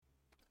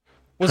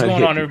What's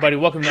going on, everybody?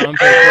 Welcome to Unpaid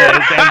Players,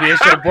 the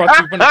NBA show brought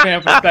to you from the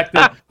fan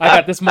perspective. I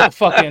got this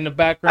motherfucker in the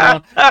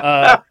background,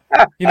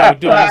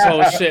 doing this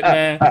whole shit,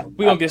 man.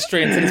 We gonna get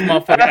straight into this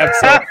motherfucking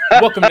episode.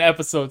 Welcome to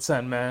episode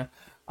 10, man.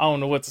 I don't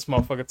know what this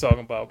motherfucker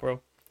talking about,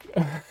 bro.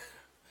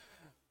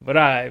 But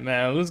alright,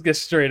 man, let's get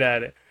straight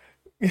at it.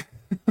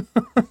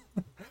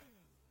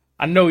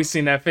 I know he's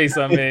seen that face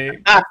I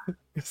made.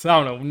 So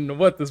I don't know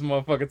what this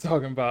motherfucker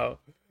talking about.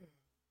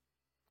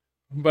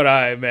 But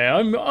alright,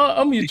 man,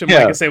 I'll mute your mic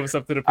and say what's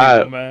up to the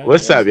people, man.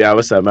 What's up, y'all?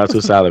 What's up? I'm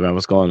too solid, man.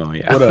 What's going on,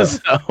 y'all?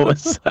 What's up?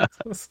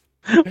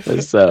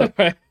 What's up?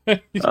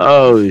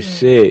 Oh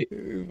shit!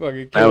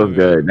 That was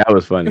good. That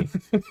was funny.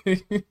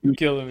 You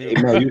killing me,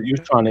 hey, man. You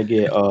trying to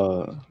get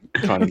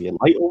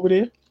light over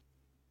there?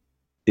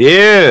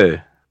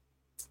 Yeah.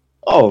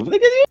 Oh,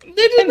 look at you!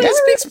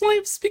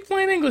 They speak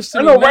plain English to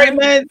me, know, right,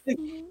 man?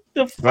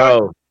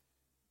 Bro,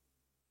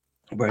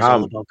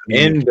 I'm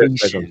in the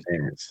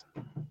circumstance.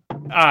 All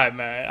right,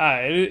 man. All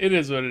right, it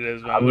is what it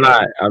is, man. I'm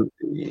not.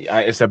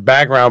 It's a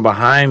background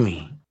behind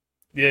me.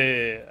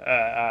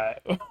 Yeah.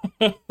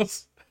 All right.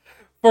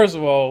 First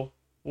of all,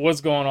 what's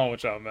going on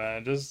with y'all,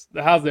 man? Just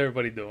how's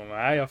everybody doing, man?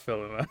 How y'all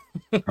feeling, man?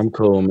 I'm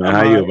cool, man.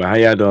 How you? How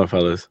y'all doing,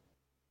 fellas?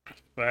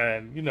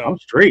 Man, I'm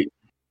straight.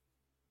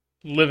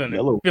 Living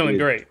it, feeling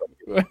great.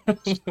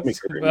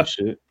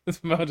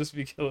 This mouth just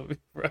be killing me,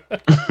 bro.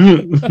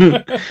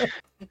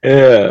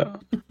 Yeah.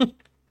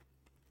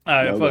 All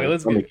right, fuck it.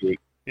 Let's get.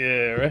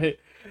 Yeah, right.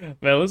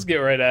 Man, let's get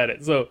right at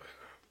it. So,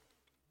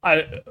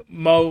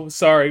 Mo,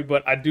 sorry,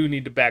 but I do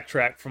need to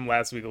backtrack from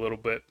last week a little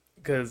bit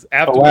because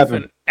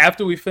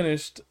after we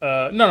finished,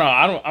 I'm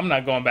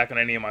not going back on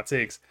any of my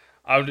takes.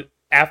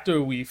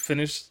 After we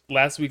finished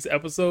last week's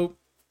episode,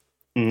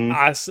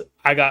 I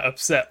got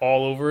upset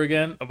all over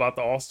again about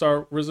the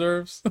All-Star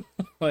reserves.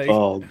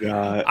 Oh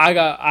god, I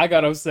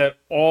got upset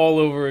all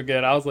over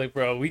again. I was like,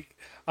 bro,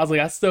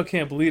 I still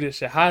can't believe this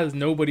shit. How is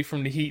nobody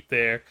from the Heat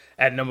there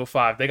at number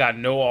 5? They got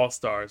no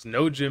All-Stars,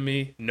 no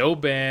Jimmy, no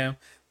Bam.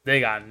 They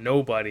got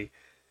nobody.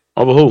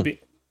 Over who?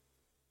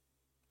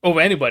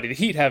 Over anybody. The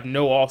Heat have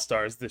no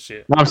All-Stars this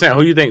year. No, I'm saying,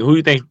 who you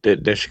think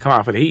that should come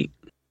out for the Heat?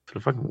 For the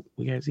fucking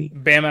Heat?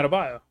 Bam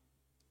Adebayo.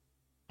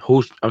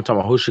 I'm talking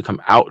about who should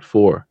come out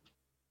for.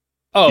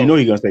 Oh, you know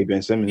you're gonna say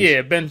Ben Simmons.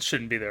 Yeah, Ben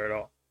shouldn't be there at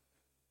all.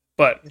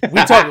 But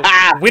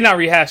we're not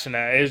rehashing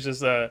that. It's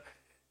just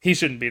he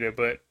shouldn't be there.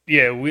 But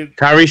yeah,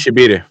 Kyrie should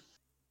be there.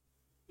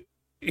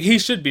 He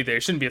should be there.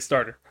 He shouldn't be a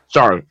starter.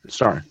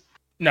 Starter.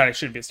 No, he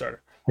shouldn't be a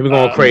starter. He been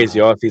going crazy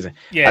all season.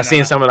 Yeah, I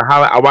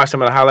watched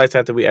some of the highlights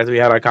after we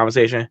had our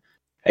conversation.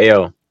 Hey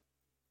yo,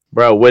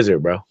 bro,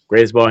 wizard, bro,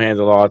 greatest ball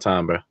handler of all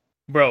time, bro.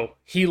 Bro,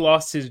 he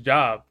lost his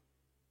job.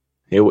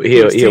 He a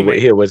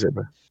wizard,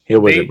 bro.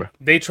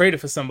 They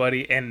traded for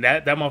somebody, and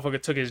that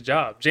motherfucker took his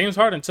job. James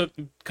Harden took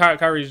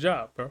Kyrie's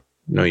job, bro.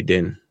 No, he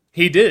didn't.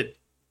 He did.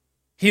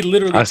 He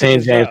literally. I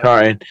seen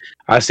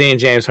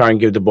James Harden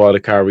give the ball to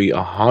Kyrie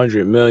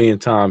 100 million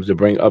times to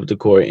bring up the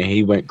court, and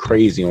he went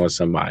crazy on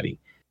somebody.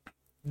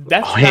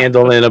 That's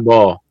handling the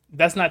ball.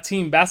 That's not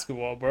team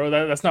basketball, bro.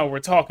 That's not what we're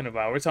talking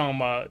about. We're talking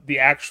about the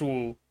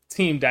actual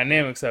team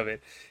dynamics of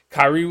it.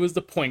 Kyrie was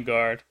the point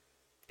guard,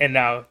 and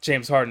now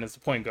James Harden is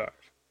the point guard.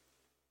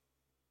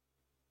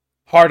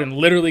 Harden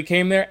literally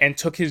came there and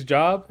took his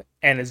job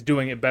and is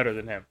doing it better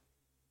than him.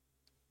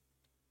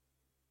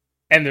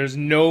 And there's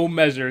no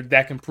measure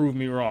that can prove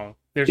me wrong.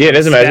 There's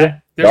a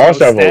measure. The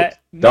All-Star vote.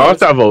 The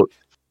All-Star vote.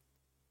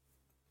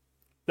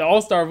 The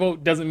All-Star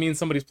vote doesn't mean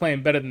somebody's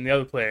playing better than the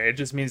other player. It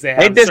just means they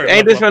have ain't this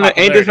from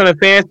the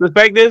fans'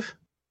 perspective?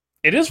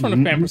 It is from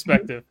the fan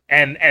perspective.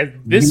 And as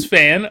this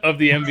fan of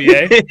the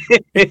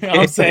NBA,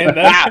 I'm saying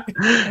that.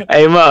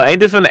 Hey Mo, ain't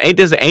this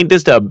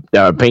the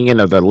opinion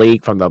of the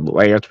league from the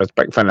players'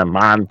 perspective, from the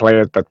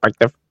non-players'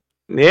 perspective?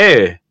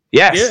 Yeah.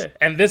 Yes. Yeah.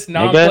 And this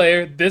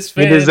non-player, this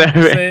fan is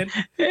saying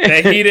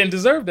that he didn't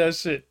deserve that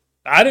shit.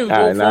 I didn't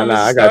vote for him.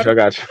 I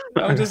got you.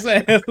 I'm just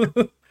saying.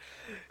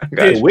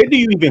 Where do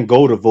you even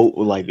go to vote?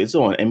 Like, it's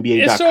on NBA.com.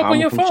 It's show up on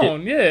your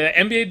phone. Shit?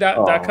 Yeah,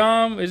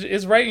 NBA.com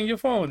is right in your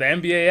phone. The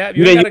NBA app.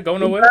 You ain't got to go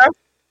nowhere.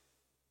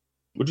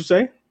 What'd you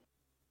say?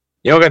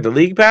 You don't got the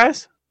league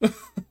pass?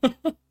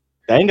 That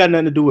ain't got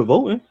nothing to do with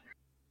voting.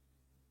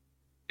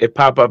 It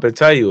pop up and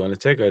tell you on the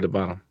ticker at the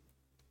bottom.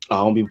 I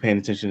don't be paying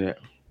attention to that.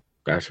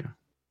 Gotcha.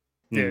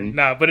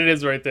 Yeah, but it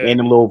is right there. And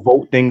them little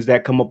vote things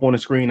that come up on the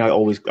screen, I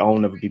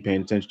don't ever be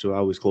paying attention to. I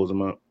always close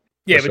them out.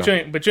 Yeah,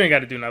 but you ain't got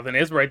to do nothing.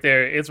 It's right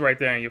there. It's right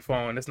there on your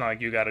phone. It's not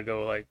like you got to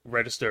go like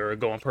register or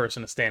go in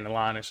person to stand in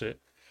line and shit.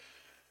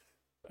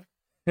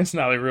 It's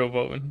not like real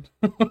voting.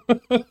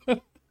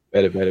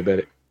 Bet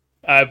it.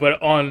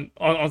 But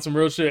on some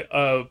real shit.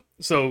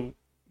 So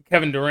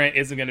Kevin Durant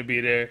isn't going to be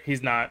there.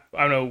 He's not.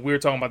 I know we were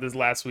talking about this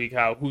last week.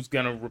 Who's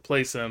going to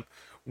replace him?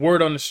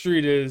 Word on the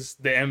street is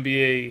the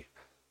NBA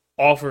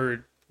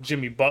offered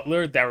Jimmy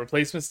Butler that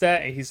replacement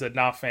stat, and he said,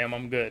 "Nah, fam,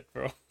 I'm good,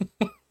 bro."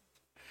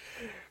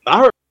 I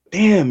heard.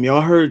 Damn,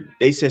 y'all heard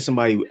they said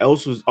somebody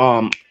else was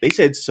they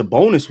said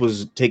Sabonis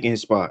was taking his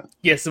spot.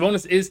 Yeah,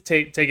 Sabonis is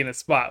taking his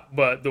spot,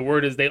 but the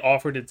word is they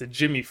offered it to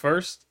Jimmy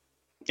first.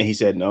 And he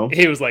said no.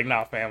 He was like,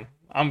 "Nah, fam,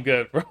 I'm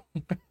good, bro.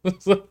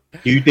 Do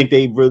you think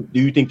they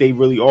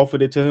really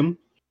offered it to him?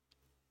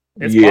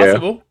 It's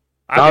possible.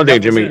 I don't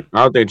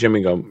think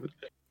Jimmy gonna.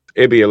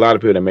 It'd be a lot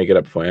of people that make it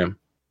up for him.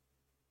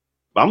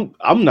 I'm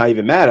not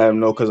even mad at him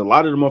though, because a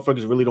lot of the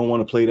motherfuckers really don't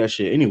want to play that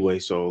shit anyway.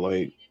 So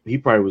like, he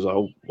probably was like,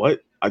 oh,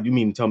 "What? You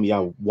mean to tell me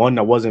I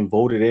wasn't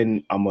voted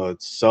in? I'm a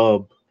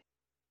sub,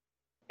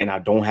 and I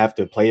don't have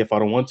to play if I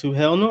don't want to?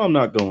 Hell no, I'm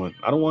not going.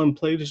 I don't want to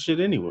play this shit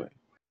anyway."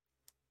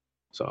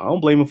 So I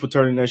don't blame him for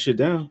turning that shit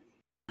down.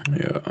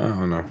 Yeah, I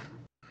don't know.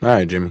 All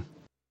right, Jimmy.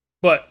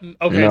 But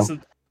okay,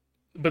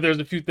 but there's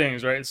a few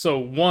things, right? So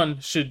one,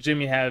 should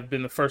Jimmy have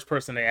been the first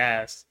person they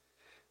asked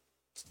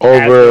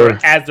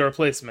as the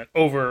replacement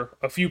over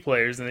a few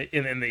players in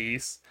the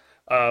East?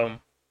 But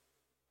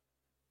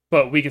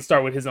we can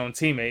start with his own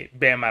teammate,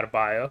 Bam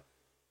Adebayo.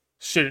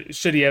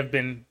 Should he have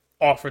been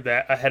offered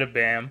that ahead of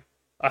Bam,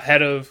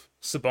 ahead of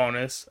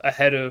Sabonis,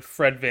 ahead of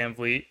Fred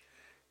VanVleet?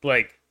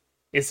 Like,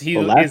 is he?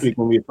 Well, last week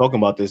when we were talking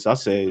about this, I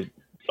said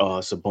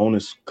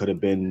Sabonis could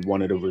have been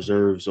one of the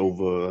reserves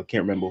over. I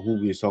can't remember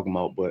who we was talking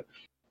about, but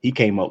he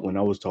came up when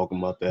I was talking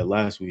about that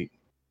last week.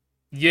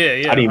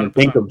 Yeah. I didn't even 100%.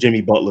 think of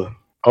Jimmy Butler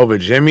over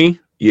Jimmy.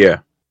 Yeah.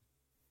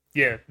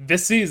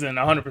 This season,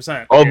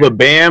 100%. Over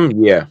Bam,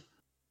 yeah.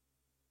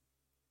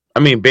 I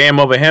mean, Bam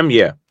over him,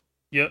 yeah.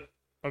 Yep.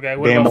 Okay. I'm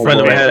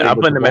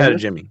putting him ahead of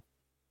Jimmy.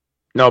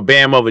 No,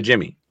 Bam over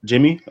Jimmy.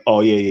 Jimmy?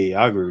 Oh yeah.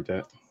 I agree with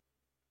that.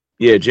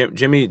 Yeah,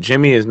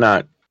 Jimmy is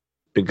not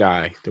the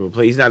guy to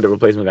replace. He's not the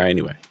replacement guy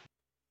anyway.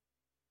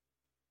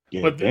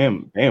 Yeah, but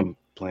Bam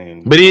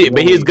playing. But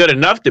he's good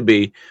enough to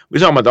be. We're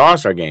talking about the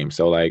All-Star game,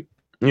 so like,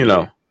 you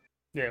know.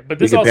 Yeah, but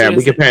this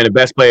we comparing the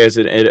best players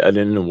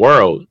in the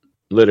world,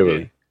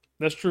 literally. Yeah,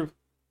 that's true.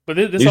 But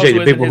this you also say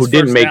the people who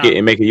didn't make it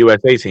and make a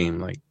USA team,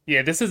 like.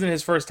 Yeah, this isn't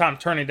his first time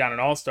turning down an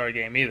All-Star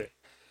game either.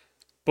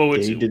 But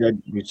he did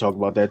that. We talked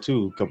about that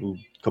too. A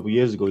couple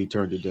years ago, he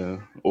turned it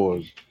down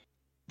or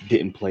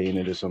didn't play in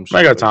it or some shit.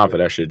 I got time for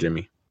that shit,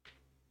 Jimmy.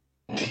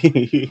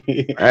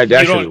 That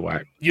shit is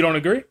whack. You don't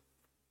agree?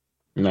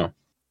 No.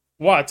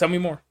 Why? Tell me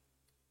more.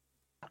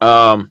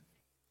 The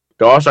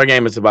All-Star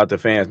game is about the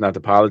fans, not the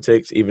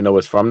politics, even though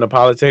it's from the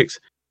politics.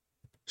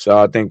 So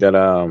I think that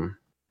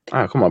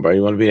come on, bro.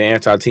 You want to be an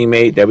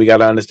anti-teammate that we got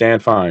to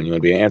understand? Fine. You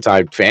want to be an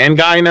anti-fan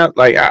guy now?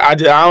 Like I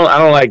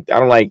don't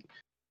like.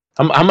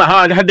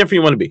 How different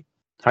you want to be?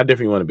 How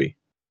different you want to be?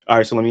 All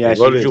right. So let me ask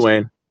you. What did you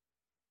win?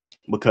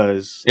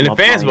 Because the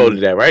fans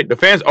voted that, right? The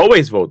fans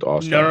always vote the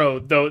All-Star. No.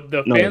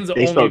 The fans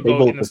only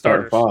vote in the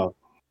starters.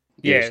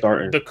 Yeah,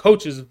 the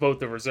coaches vote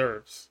the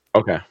reserves.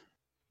 Okay.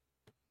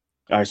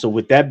 All right. So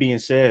with that being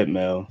said,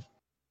 Mel,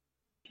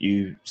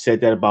 you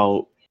said that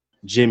about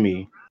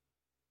Jimmy,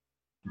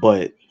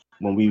 but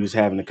when we was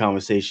having a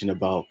conversation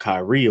about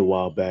Kyrie a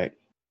while back,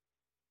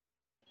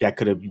 that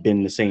could have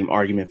been the same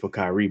argument for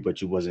Kyrie,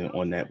 but you wasn't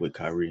on that with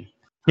Kyrie.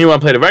 He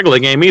won't play the regular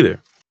game either.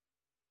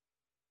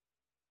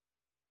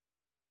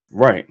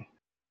 Right.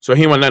 So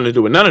he wanted nothing to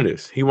do with none of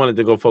this. He wanted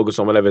to go focus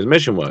on whatever his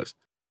mission was.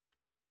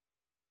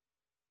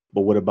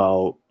 But what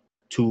about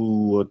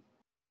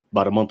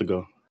about a month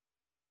ago?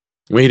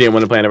 When he didn't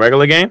want to play in the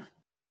regular game?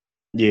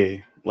 Yeah.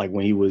 Like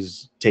when he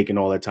was taking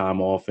all that time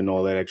off and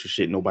all that extra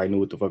shit. Nobody knew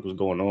what the fuck was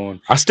going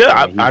on.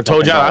 I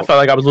told y'all I felt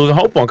like I was losing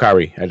hope on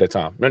Kyrie at that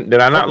time. Did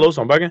I not lose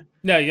on bugging?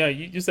 Yeah,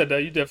 you said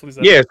that. You definitely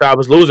said that. Yeah, so I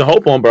was losing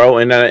hope on bro.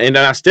 And then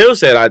I still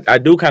said I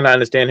do kind of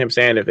understand him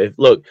saying if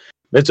look,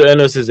 mental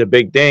illness is a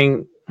big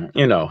thing.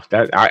 You know,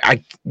 that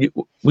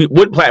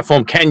what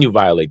platform can you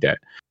violate that?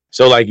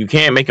 So like you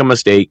can't make a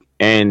mistake,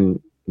 and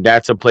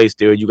that's a place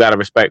there you gotta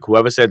respect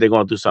whoever said they're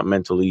going through something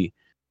mentally.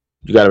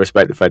 You gotta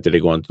respect the fact that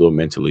they're going through it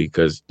mentally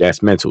because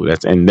that's mental,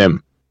 that's in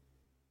them.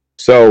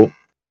 So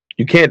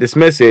you can't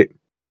dismiss it.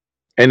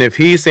 And if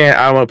he's saying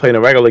I don't want to play in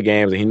the regular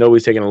games and he knows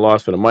he's taking a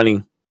loss for the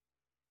money,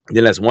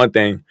 then that's one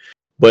thing.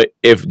 But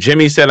if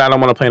Jimmy said I don't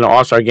want to play in the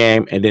All-Star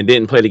game and then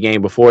didn't play the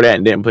game before that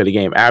and didn't play the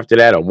game after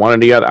that or one or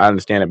the other, I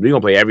understand that. But you're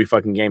going to play every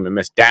fucking game and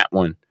miss that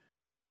one,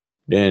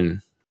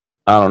 then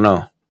I don't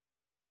know.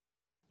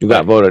 You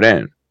got voted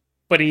in.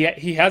 But he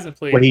hasn't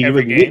played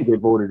every game. He didn't get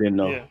voted in,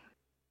 though.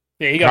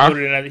 Yeah, he got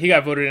voted in. He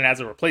got voted in as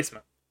a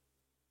replacement.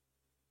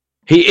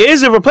 He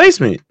is a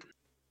replacement.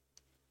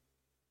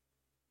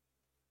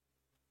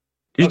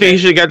 You think he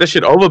should have got that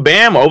shit over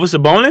Bam or over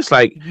Sabonis?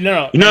 Like,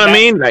 no, you know what I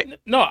mean? Like,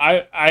 no,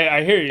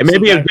 I hear you. And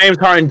maybe if James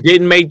Harden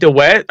didn't make the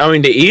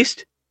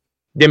East,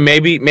 then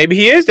maybe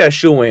he is that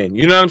shoe in.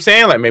 You know what I'm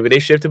saying? Like maybe they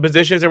shift the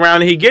positions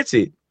around and he gets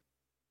it.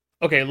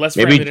 Okay, let's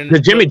maybe because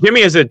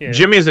Jimmy is a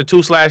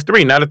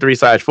 2/3, not a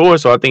 3/4.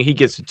 So I think he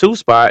gets the 2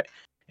 spot,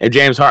 and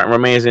James Harden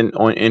remains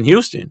in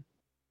Houston.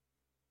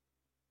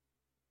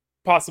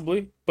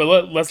 Possibly, but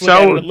let's look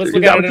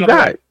at it another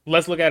way.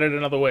 Let's look at it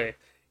another way.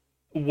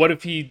 What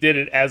if he did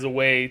it as a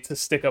way to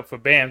stick up for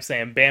Bam,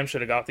 saying Bam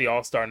should have got the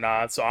All-Star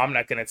nod, so I'm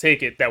not going to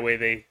take it. That way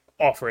they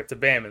offer it to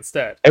Bam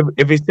instead.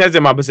 If he says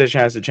it, my position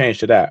has to change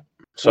to that.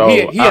 So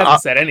he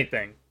hasn't said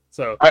anything.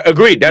 So I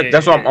agree.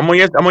 That's why I'm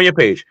on your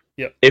page.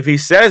 Yep. If he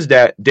says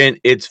that, then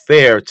it's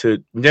fair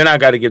to. Then I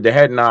got to give the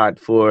head nod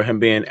for him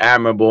being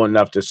admirable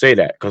enough to say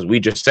that because we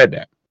just said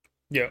that.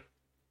 Yeah.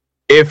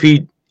 if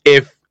he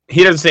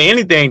doesn't say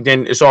anything,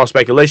 then it's all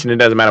speculation. It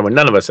doesn't matter what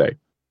none of us say.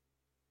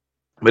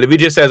 But if he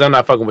just says I'm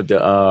not fucking with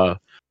the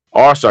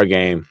All-Star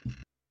game,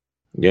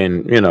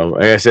 then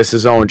I guess that's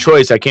his own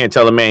choice. I can't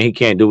tell a man he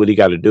can't do what he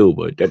got to do.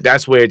 But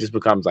that's where it just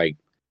becomes like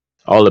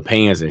all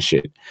opinions and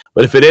shit.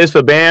 But if it is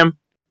for Bam,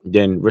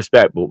 then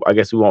respect. But I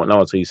guess we won't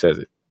know until he says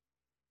it.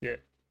 Yeah,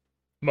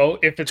 Mo,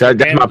 if it's for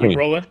Bam, keep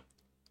rolling.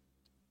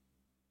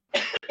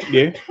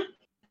 Yeah,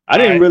 I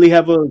didn't really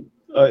have a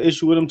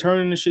issue with him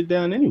turning the shit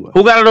down anyway.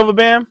 Who got it over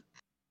Bam?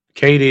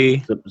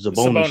 KD.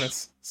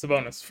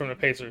 Sabonis from the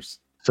Pacers.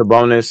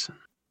 Sabonis.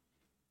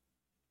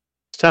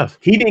 It's tough.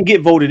 He didn't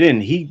get voted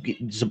in.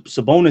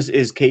 Sabonis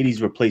is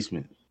KD's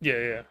replacement.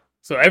 Yeah.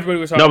 So everybody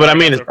was talking. No, but I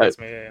mean,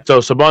 so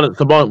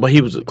Sabonis, but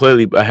he was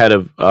clearly ahead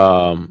of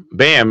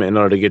Bam in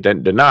order to get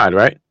that denied,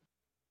 right?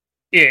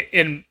 Yeah,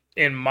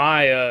 in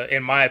my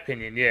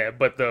opinion, yeah.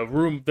 But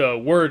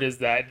the word is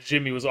that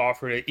Jimmy was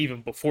offered it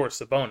even before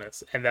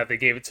Sabonis, and that they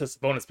gave it to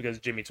Sabonis because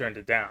Jimmy turned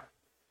it down.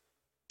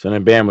 So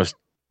then Bam was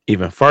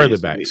even further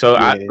back. So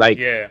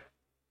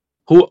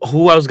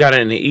who else got it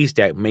in the East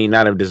that may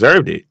not have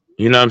deserved it?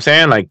 You know what I'm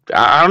saying? Like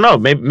I don't know.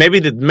 Maybe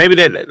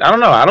that I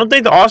don't know. I don't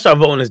think the All-Star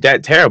voting is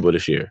that terrible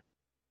this year.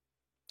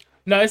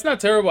 No, it's not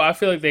terrible. I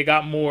feel like they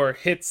got more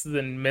hits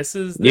than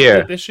misses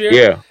this year.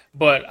 Yeah.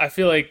 But I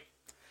feel like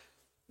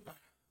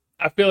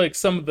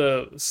some of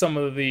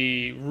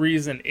the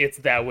reason it's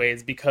that way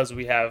is because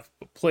we have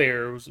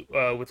players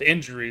with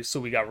injuries, so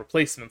we got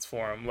replacements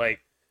for them.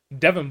 Like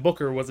Devin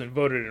Booker wasn't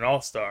voted an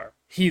All-Star.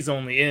 He's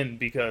only in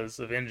because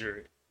of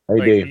injury.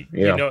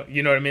 You know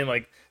what I mean?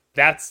 Like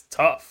that's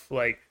tough.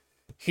 Like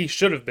he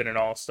should have been an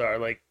All-Star.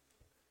 Like,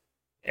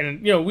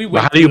 and we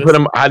went. How do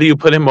you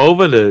put him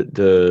over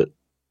the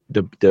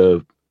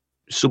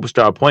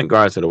superstar point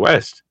guards of the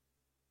West?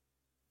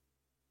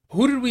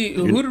 Who did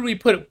we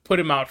put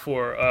him out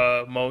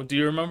for? Mo, do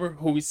you remember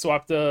who we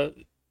swapped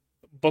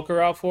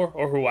Booker out for,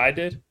 or who I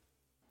did?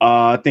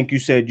 I think you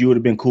said you would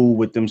have been cool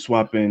with them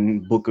swapping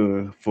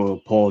Booker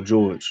for Paul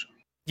George.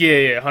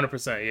 Yeah,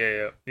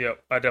 100%. Yeah.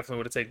 I definitely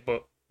would have taken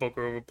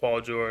Booker over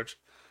Paul George.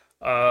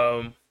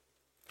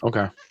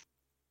 Okay.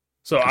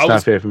 So it's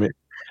not fair for me.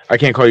 I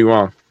can't call you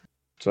wrong.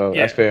 So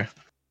that's fair.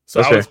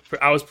 So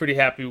I was pretty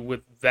happy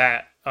with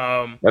that.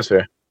 That's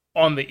fair.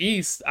 On the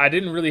East, I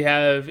didn't really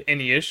have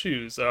any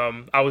issues.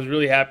 I was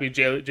really happy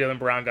Jaylen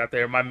Brown got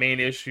there. My main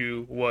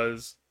issue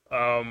was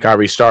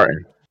Kyrie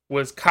starting.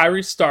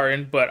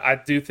 But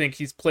I do think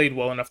he's played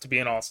well enough to be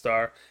an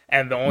All-Star.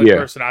 And the only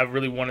person I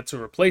really wanted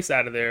to replace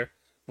out of there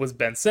was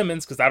Ben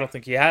Simmons, because I don't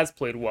think he has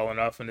played well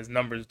enough, and his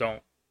numbers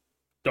don't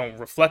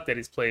reflect that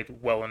he's played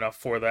well enough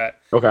for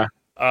that. Okay.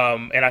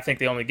 And I think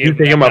they only gave him.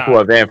 You take him out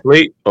for Van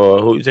Fleet, or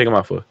who you take him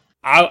out for?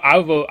 I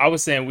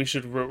was saying we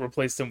should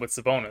replace him with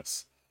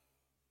Sabonis.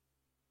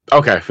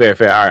 Okay, fair.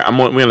 All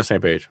right, we're on the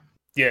same page.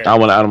 Yeah. I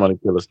don't want to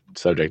kill the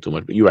subject too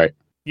much, but you're right.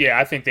 Yeah,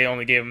 I think they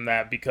only gave him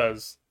that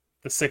because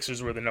the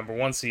Sixers were the number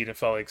 1 seed and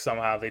felt like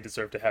somehow they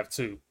deserved to have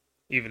 2,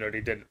 even though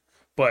they didn't.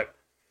 But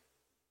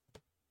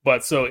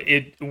so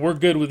we're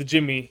good with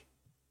Jimmy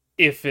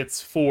if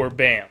it's for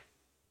Bam.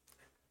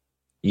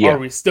 Yeah. Are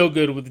we still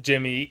good with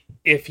Jimmy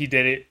if he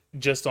did it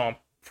just on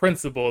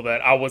principle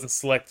that I wasn't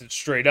selected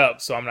straight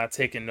up, so I'm not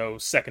taking no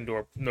second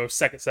or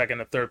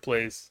third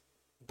place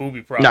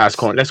booby props? Nah, it's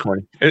corny. That's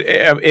corny.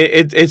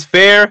 It's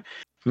fair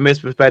from his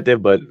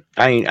perspective, but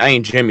I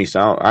ain't Jimmy,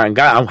 so I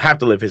have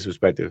to live his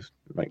perspective.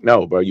 Like,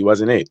 no, bro, you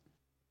wasn't it.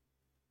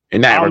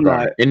 In that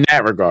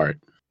regard.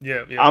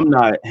 Yeah. I'm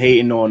not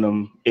hating on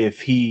him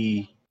if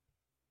he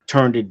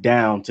turned it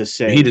down to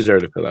say he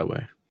deserved to feel that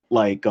way.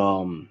 Like,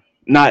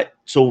 not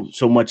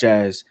so much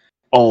as,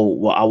 oh,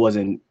 well, I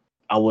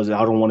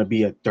don't want to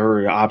be a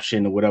third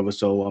option or whatever,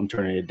 so I'm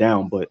turning it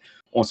down. But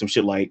on some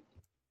shit like,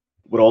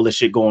 with all this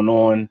shit going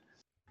on,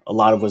 a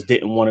lot of us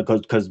didn't want to,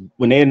 because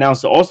when they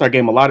announced the All-Star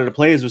game, a lot of the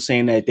players were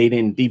saying that they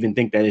didn't even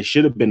think that it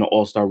should have been an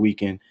All-Star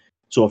weekend.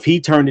 So if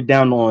he turned it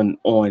down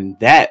on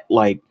that,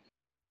 like,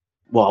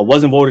 well, I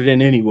wasn't voted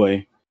in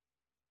anyway,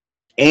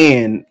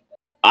 and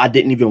I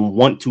didn't even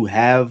want to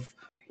have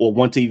or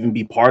want to even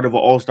be part of an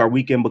All-Star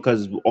weekend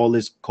because of all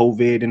this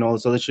COVID and all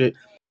this other shit,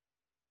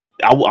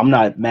 I'm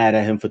not mad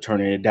at him for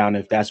turning it down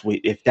if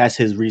that's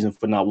his reason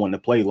for not wanting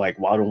to play. Like,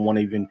 well, I don't want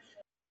to even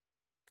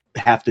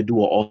have to do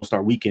an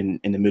All-Star weekend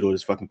in the middle of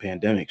this fucking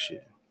pandemic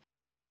shit.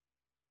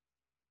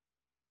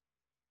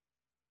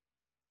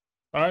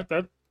 All right,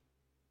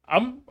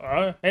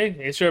 hey,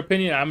 it's your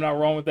opinion. I'm not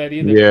wrong with that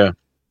either.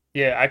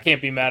 Yeah, I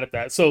can't be mad at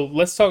that. So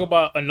let's talk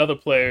about another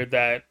player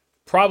that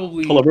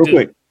probably. Hold on, real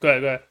quick. Go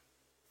ahead.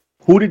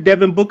 Who did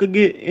Devin Booker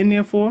get in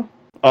there for?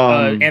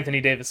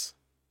 Anthony Davis.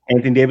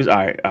 Anthony Davis. All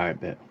right,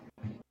 bet.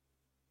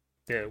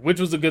 Yeah, which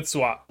was a good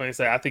swap. Like I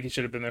said, I think he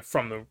should have been there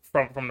from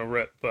the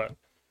rip, but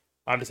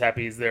I'm just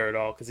happy he's there at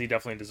all because he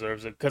definitely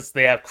deserves it. Because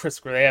they have Chris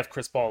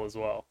Paul as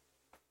well.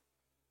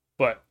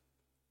 But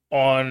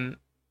on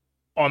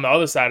the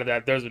other side of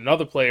that, there's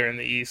another player in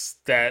the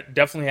East that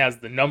definitely has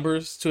the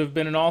numbers to have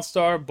been an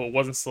All-Star, but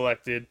wasn't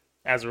selected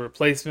as a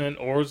replacement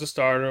or as a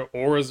starter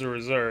or as a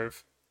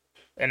reserve,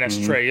 and that's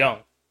Trae Young.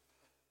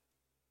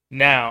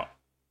 Now,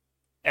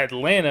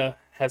 Atlanta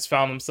has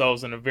found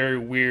themselves in a very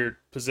weird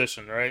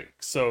position, right?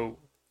 So,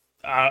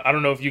 I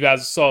don't know if you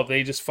guys saw,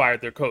 they just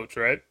fired their coach,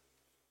 right?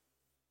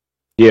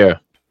 Yeah.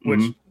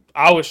 Which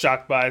I was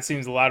shocked by. It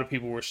seems a lot of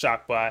people were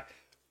shocked by.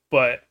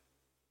 But,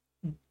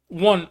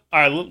 all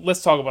right,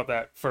 let's talk about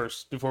that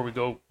first before we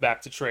go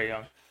back to Trae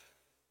Young.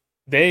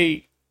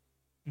 They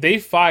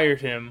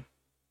fired him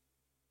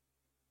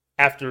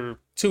after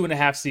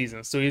 2.5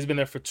 seasons. So he's been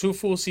there for 2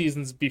 full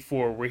seasons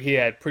before, where he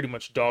had pretty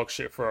much dog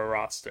shit for a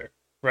roster,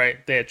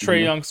 right? They had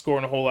Trae Young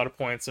scoring a whole lot of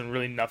points and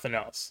really nothing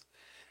else.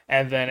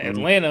 And then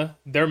Atlanta,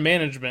 their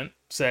management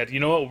said, you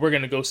know what, we're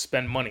going to go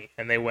spend money.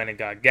 And they went and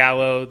got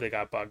Gallo, they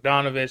got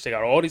Bogdanovich, they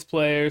got all these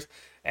players,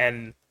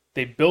 and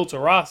they built a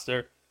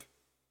roster,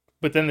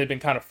 but then they've been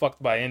kind of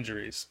fucked by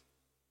injuries.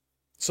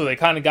 So they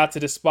kind of got to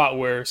this spot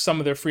where some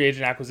of their free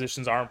agent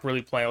acquisitions aren't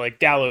really playing. Like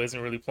Gallo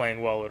isn't really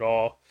playing well at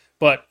all.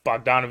 But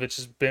Bogdanovich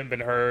has been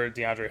hurt.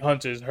 DeAndre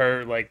Hunter's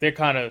hurt. Like, they're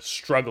kind of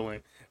struggling.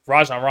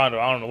 Rajon Rondo,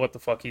 I don't know what the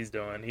fuck he's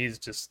doing.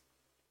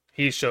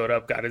 He showed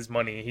up, got his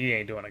money. He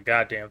ain't doing a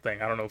goddamn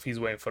thing. I don't know if he's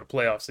waiting for the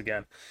playoffs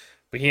again.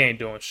 But he ain't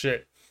doing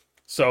shit.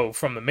 So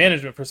from the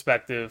management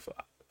perspective,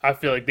 I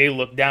feel like they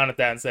looked down at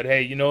that and said,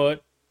 hey, you know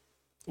what?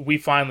 We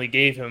finally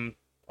gave him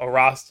a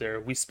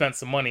roster. We spent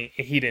some money,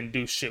 and he didn't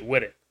do shit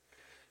with it.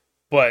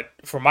 But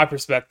from my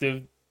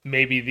perspective,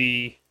 maybe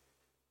the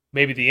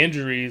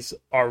injuries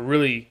are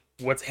really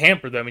what's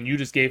hampered them, and you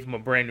just gave him a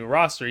brand new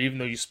roster. Even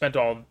though you spent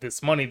all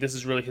this money, this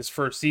is really his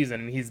first season,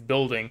 and he's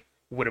building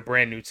with a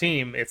brand new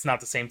team. It's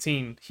not the same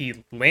team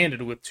he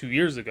landed with 2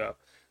 years ago.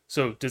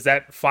 So does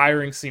that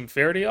firing seem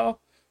fair to y'all?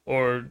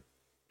 Or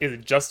is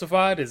it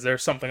justified? Is there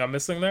something I'm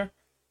missing there?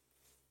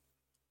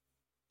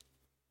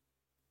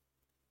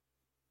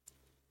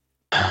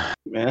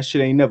 Man, that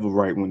shit ain't never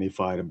right when they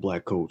fired a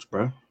black coach,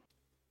 bro.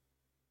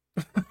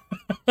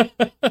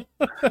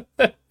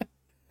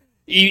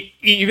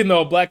 Even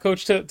though a black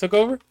coach took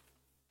over?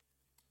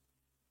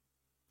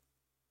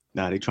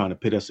 Nah, they trying to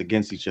pit us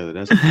against each other.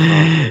 That's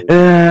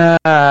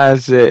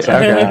shit.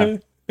 Okay.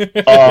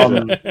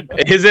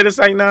 Is it a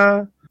site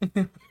now?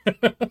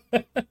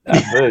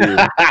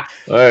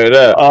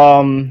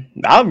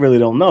 I really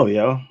don't know,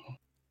 yo.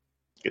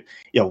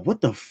 Yo, what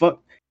the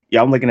fuck?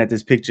 Yeah, I'm looking at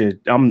this picture.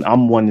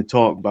 I'm one to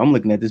talk, but I'm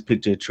looking at this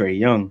picture of Trae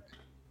Young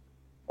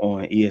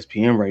on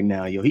ESPN right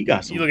now. Yo, he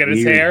got some. You look at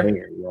his hair,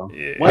 yo.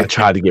 Yeah. I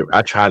tried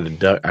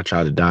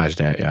to dodge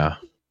that, yeah.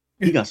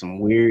 He got some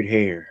weird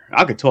hair.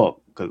 I could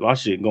talk because our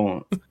shit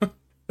going.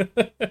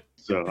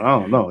 So I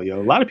don't know, yo.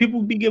 A lot of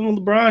people be giving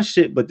LeBron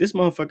shit, but this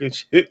motherfucking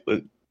shit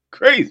look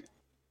crazy.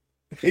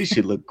 His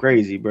shit look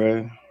crazy,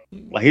 bro.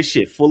 Like, his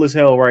shit full as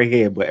hell right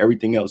here, but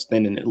everything else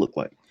thin in it look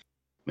like.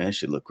 Man, that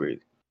shit look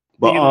crazy.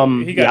 But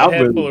he got a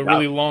head full of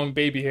really long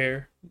baby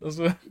hair.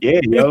 Yeah,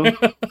 yo,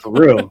 for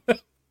real.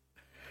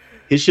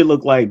 His shit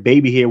look like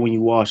baby hair when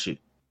you wash it.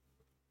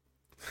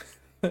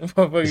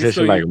 Is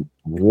so like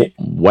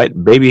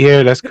wet baby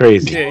hair? That's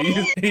crazy. Yeah,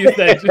 he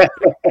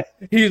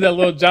used that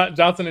little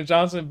Johnson &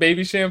 Johnson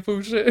baby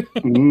shampoo shit.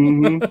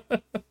 Mm-hmm.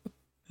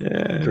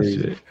 Yeah,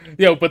 shit.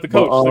 Yo, but the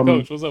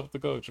coach, what's up with the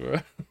coach, bro?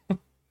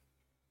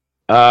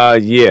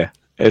 Yeah,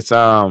 it's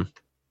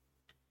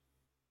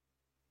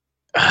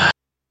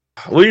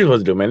what are you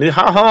supposed to do, man?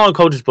 How long a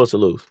coach is supposed to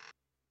lose?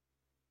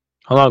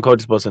 How long a coach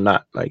is supposed to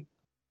not like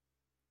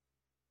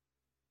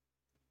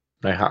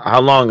how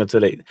long until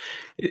they?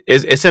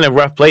 It's in a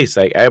rough place.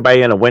 Like,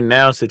 everybody in a win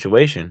now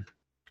situation.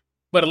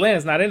 But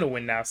Atlanta's not in a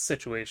win now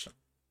situation.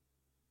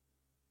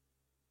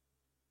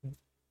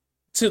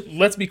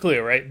 Let's be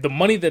clear, right? The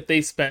money that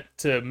they spent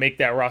to make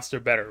that roster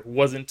better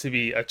wasn't to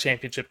be a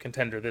championship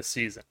contender this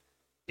season.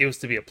 It was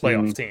to be a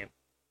playoff team.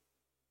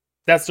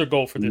 That's their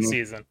goal for this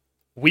season.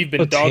 We've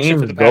been dog shit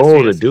for the past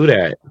goal to do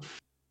that.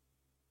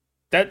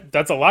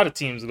 That's a lot of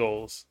teams'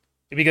 goals,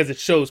 because it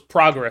shows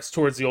progress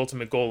towards the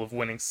ultimate goal of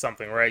winning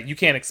something, right? You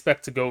can't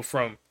expect to go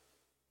from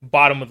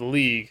bottom of the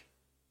league,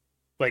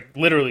 like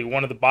literally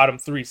one of the bottom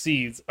 3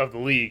 seeds of the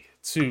league,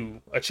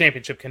 to a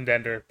championship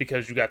contender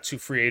because you got 2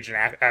 free agent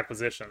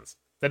acquisitions.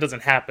 That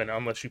doesn't happen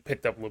unless you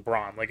picked up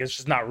LeBron. Like, it's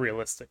just not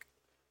realistic.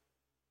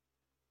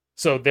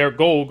 So their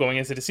goal going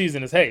into the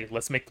season is, hey,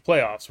 let's make the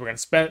playoffs. We're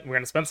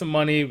gonna spend some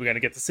money. We're gonna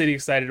get the city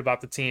excited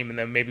about the team, and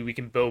then maybe we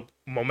can build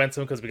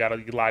momentum because we got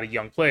a lot of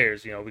young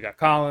players. You know, we got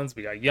Collins,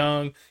 we got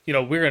Young. You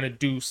know, we're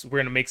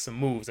gonna make some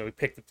moves, and we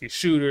picked up these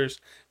shooters,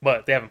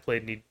 but they haven't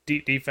played any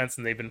defense,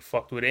 and they've been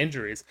fucked with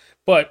injuries.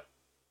 But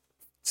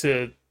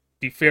to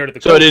be fair to the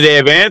coach, did they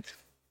advance?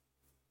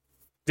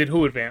 Did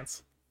who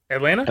advance?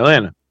 Atlanta.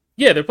 Atlanta.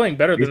 Yeah, they're playing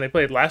better than they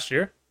played last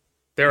year.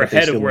 They're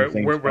ahead of where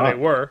they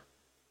were.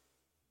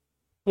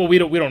 Well, we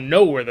don't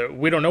know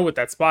we don't know what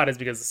that spot is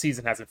because the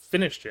season hasn't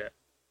finished yet.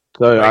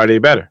 So are they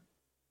better?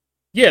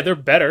 Yeah, they're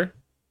better.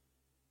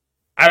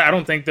 I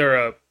don't think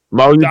they're a.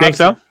 Mo, you think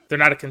so? They're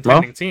not a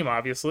contending team,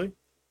 obviously.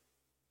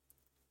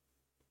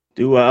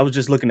 Dude, I was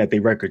just looking at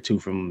their record too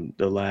from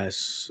the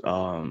last.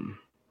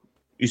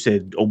 You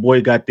said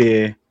boy got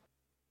there,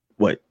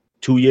 what,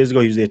 2 years ago?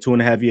 He was there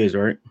 2.5 years,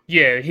 right?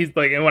 Yeah, he's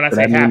like, and when I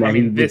say half, I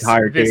mean this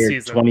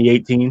season.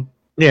 2018.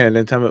 Yeah, and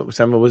then tell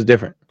me what's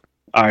different.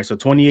 All right, so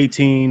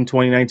 2018,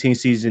 2019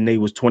 season, they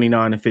was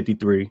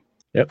 29-53.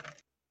 Yep.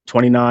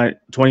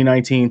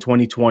 2019,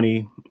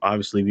 2020,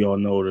 obviously we all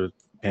know the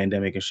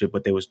pandemic and shit,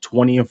 but they was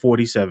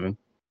 20-47.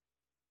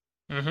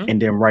 Mm-hmm.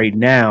 And then right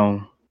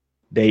now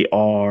they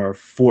are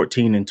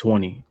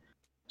 14-20.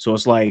 So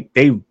it's like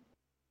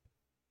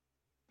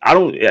I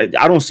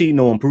don't see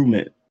no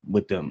improvement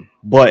with them.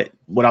 But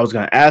what I was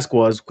gonna ask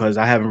was, because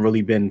I haven't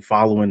really been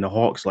following the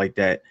Hawks like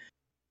that,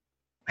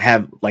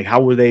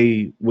 how were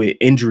they with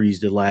injuries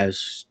the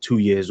last 2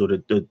 years or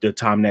the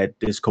time that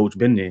this coach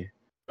been there?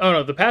 Oh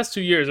no, the past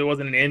 2 years it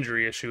wasn't an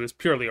injury issue. It was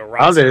purely a I don't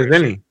roster think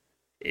there's issue. any.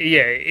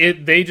 Yeah,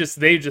 they just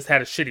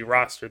had a shitty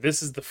roster.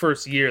 This is the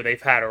first year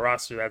they've had a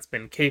roster that's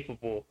been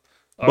capable.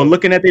 But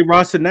looking at their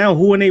roster now,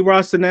 who in their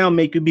roster now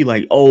make you be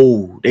like,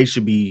 oh, they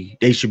should be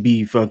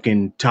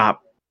fucking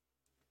top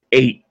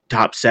 8,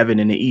 top 7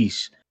 in the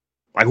East.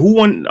 Like who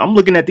won? I'm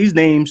looking at these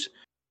names.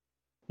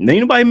 Ain't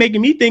nobody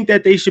making me think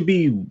that they should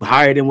be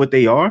higher than what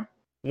they are.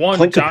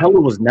 Clint Capella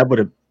was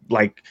never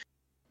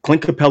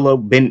Clint Capella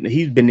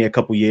he's been there a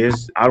couple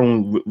years. I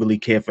don't really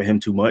care for him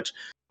too much.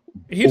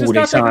 He just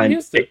got there from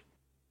Houston.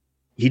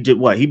 He did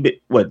what?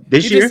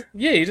 This year?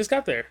 He just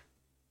got there.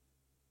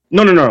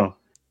 No.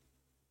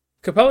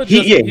 Capella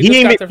he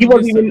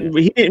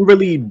didn't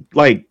really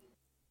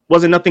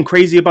wasn't nothing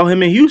crazy about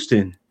him in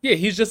Houston. Yeah,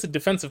 he's just a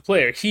defensive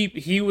player.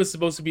 He was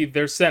supposed to be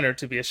their center,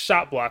 to be a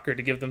shot blocker,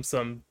 to give them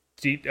some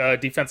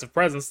defensive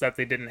presence that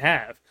they didn't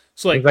have.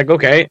 So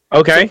okay.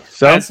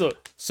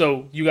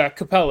 So you got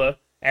Capella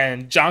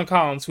and John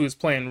Collins, who is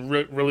playing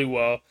really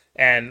well,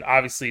 and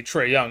obviously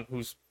Trae Young,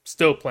 who's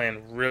still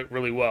playing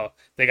really well.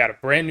 They got a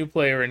brand new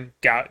player in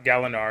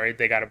Gallinari.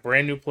 They got a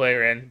brand new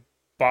player in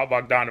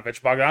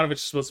Bogdanovich. Bogdanovich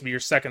is supposed to be your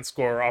second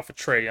scorer off of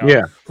Trae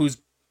Young, who's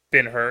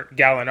been hurt.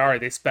 Gallinari,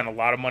 they spent a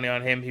lot of money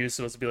on him. He was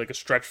supposed to be like a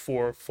stretch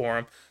four for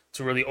him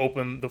to really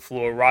open the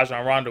floor.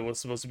 Rajon Rondo was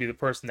supposed to be the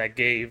person that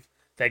gave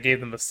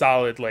them a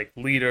solid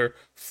leader,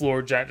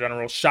 floor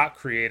general, shot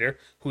creator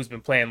who's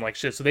been playing like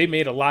shit. So they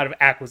made a lot of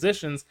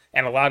acquisitions,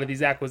 and a lot of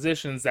these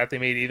acquisitions that they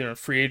made either in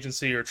free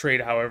agency or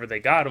trade, however they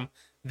got them,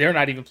 they're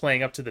not even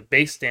playing up to the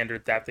base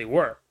standard that they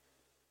were.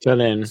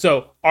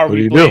 So are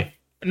we blaming?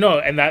 No,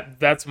 and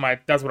that's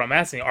what I'm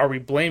asking. Are we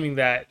blaming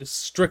that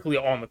strictly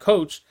on the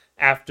coach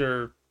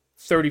after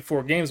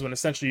 34 games when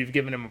essentially you've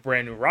given him a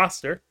brand new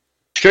roster?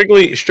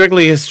 Strictly is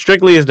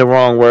the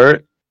wrong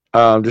word.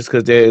 Just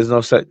because there is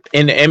no such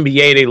in the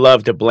NBA, they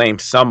love to blame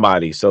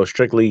somebody. So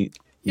strictly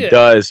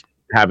does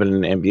happen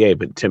in the NBA,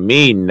 but to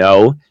me,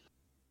 no.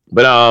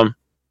 But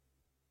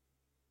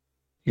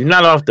you're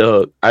not off the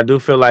hook. I do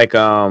feel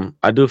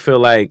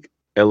like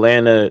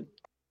Atlanta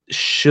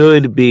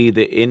should be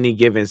the any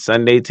given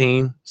Sunday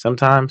team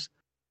sometimes,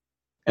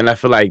 and I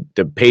feel like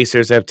the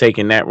Pacers have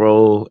taken that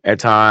role at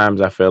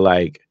times. I feel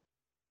like,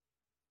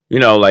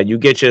 you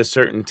get your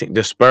certain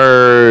the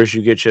Spurs,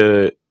 you get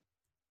your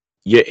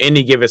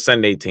any given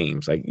Sunday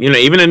teams.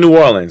 Even in New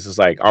Orleans, it's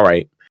like, all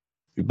right,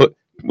 but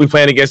we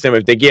playing against them.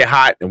 If they get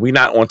hot and we're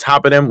not on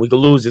top of them, we could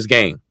lose this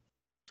game.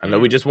 I know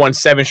we just won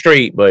 7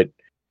 straight, but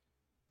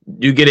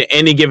you get an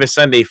any given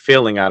Sunday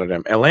feeling out of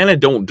them. Atlanta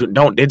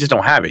they just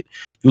don't have it.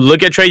 You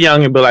look at Trae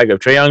Young and be like, if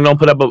Trae Young don't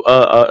put up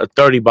a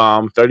 30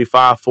 bomb,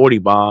 35, 40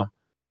 bomb,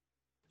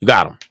 you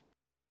got him.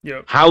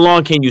 Yep. How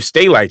long can you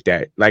stay like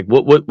that?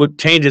 What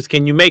changes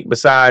can you make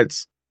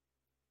besides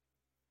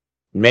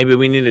maybe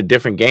we need a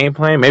different game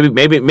plan?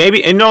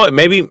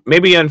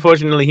 Maybe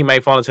unfortunately he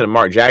might fall into the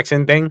Mark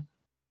Jackson thing.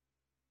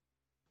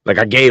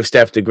 I gave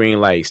Steph the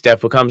green light. Steph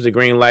becomes the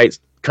green light.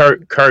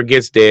 Kerr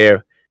gets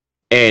there.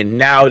 And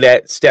now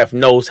that Steph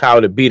knows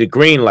how to be the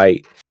green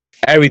light,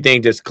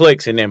 everything just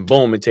clicks and then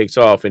boom, it takes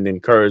off. And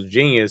then Kerr's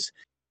genius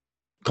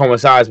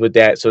coincides with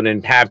that. So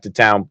then half the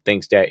town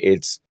thinks that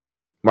it's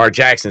Mark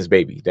Jackson's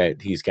baby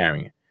that he's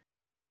carrying.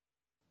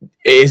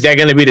 Is that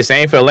going to be the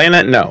same for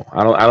Atlanta? No,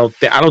 I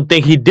don't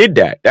think he did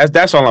that.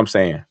 That's all I'm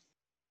saying.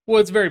 Well,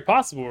 it's very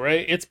possible,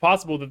 right? It's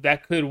possible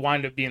that could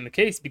wind up being the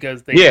case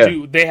because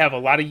they have a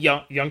lot of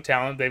young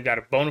talent. They've got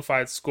a bona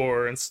fide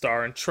scorer and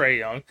star in Trae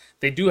Young.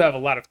 They do have a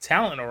lot of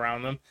talent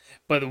around them,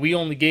 but we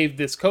only gave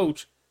this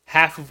coach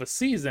half of a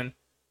season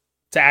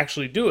to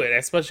actually do it,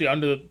 especially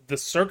under the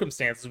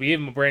circumstances. We gave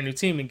him a brand new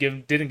team and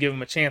didn't give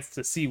him a chance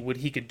to see what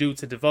he could do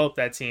to develop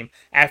that team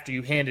after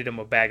you handed him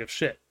a bag of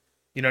shit.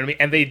 You know what I mean?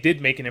 And they did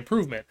make an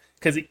improvement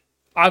because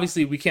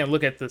obviously we can't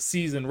look at the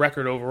season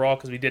record overall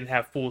because we didn't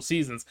have full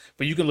seasons,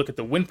 but you can look at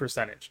the win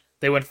percentage.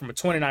 They went from a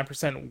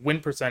 29% win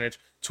percentage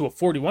to a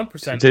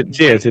 41%.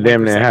 To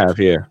damn near half,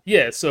 yeah.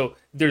 Yeah, so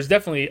there's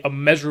definitely a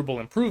measurable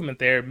improvement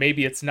there.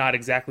 Maybe it's not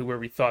exactly where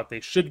we thought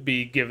they should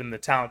be given the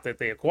talent that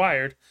they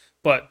acquired,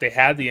 but they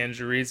had the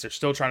injuries. They're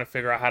still trying to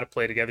figure out how to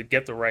play together,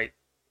 get the right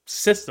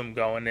system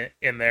going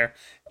in there,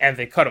 and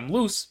they cut him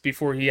loose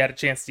before he had a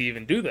chance to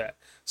even do that.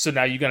 So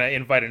now you're going to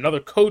invite another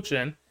coach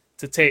in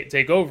to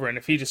take over, and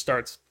if he just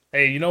starts,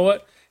 hey, you know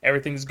what?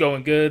 Everything's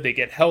going good. They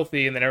get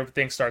healthy, and then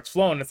everything starts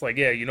flowing. It's like,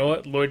 yeah, you know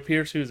what? Lloyd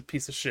Pierce, he was a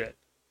piece of shit.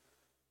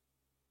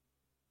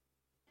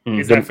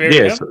 Is that fair?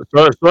 Yeah,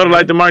 sort of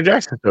like the Mark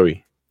Jackson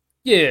story.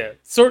 Yeah,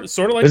 sort of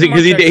like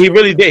because he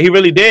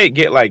really did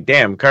get like,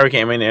 damn, Curry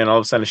came in there and all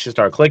of a sudden shit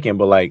started clicking,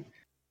 but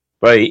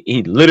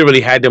he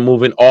literally had them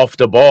moving off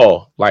the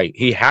ball, like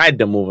he had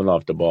them moving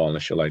off the ball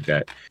and shit like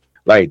that.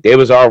 Like they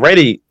was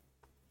already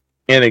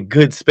in a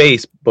good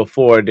space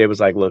before they was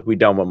like, look, we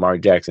done with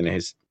Mark Jackson and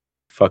his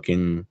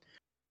fucking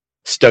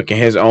stuck in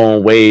his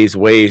own ways,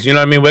 you know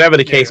what I mean? Whatever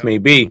the case may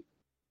be.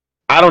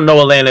 I don't know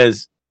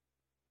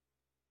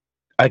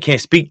I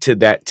can't speak to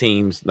that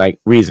team's like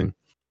reason.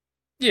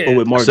 Yeah. But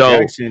with Mark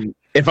Jackson,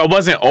 if I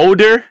wasn't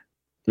older,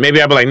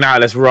 maybe I'd be like, nah,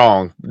 that's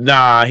wrong.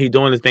 Nah, he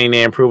doing this thing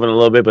there, improving a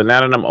little bit. But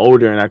now that I'm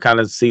older and I kind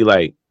of see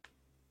like,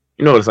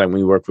 you know what it's like when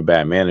you work for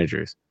bad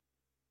managers.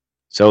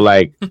 So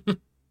like,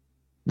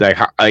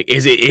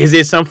 is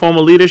it some form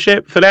of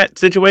leadership for that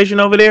situation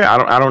over there?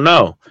 I don't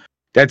know.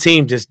 That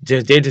team they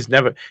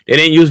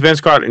didn't use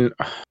Vince Carter.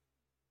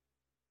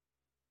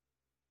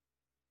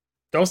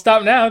 Don't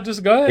stop now.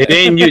 Just go ahead.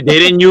 They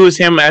didn't use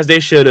him as they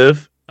should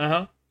have.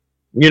 Uh-huh.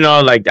 You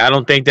know, like I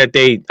don't think that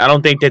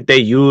they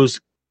use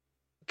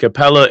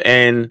Capella,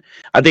 and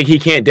I think he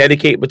can't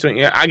dedicate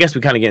between. I guess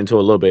we kind of get into it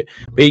a little bit,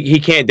 but he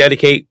can't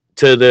dedicate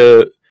to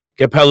the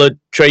Capella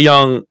Trae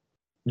Young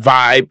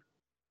vibe.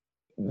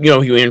 You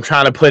know, he was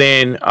trying to put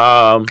in.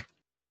 I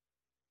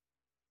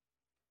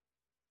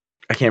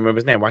can't remember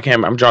his name.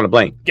 I'm drawing a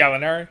blank.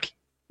 Gallinari.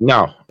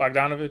 No.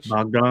 Bogdanovich.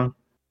 Bogdan.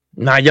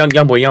 Nah, young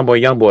boy.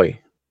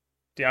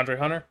 DeAndre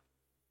Hunter.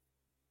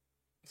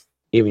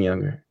 Even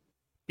younger.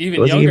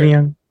 Even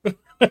younger.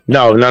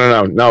 No.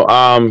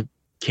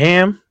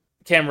 Cam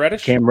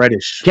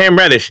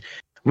Reddish.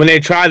 When they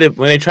try to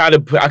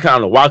put, I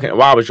don't know why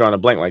I was drawing a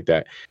blank like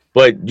that.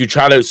 But you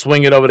try to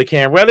swing it over to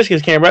Cam Reddish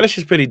because Cam Reddish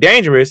is pretty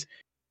dangerous.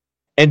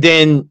 And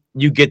then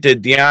you get the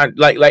Deion,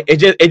 like it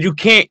just, and you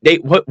can't.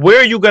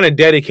 Where are you going to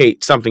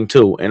dedicate something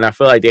to? And I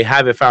feel like they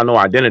haven't found no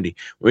identity.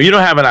 When you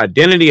don't have an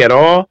identity at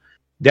all,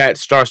 that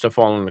starts to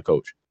fall on the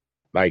coach.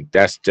 Like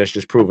that's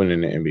just proven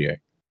in the NBA.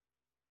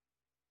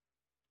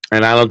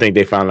 And I don't think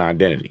they found an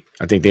identity.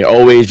 I think they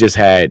always just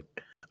had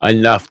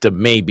enough to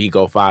maybe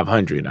go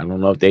 500. I don't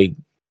know if they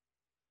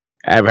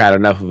ever had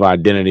enough of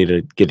identity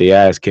to get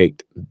their ass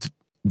kicked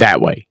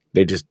that way.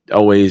 They just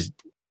always.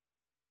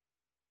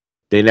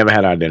 They never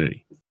had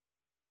identity.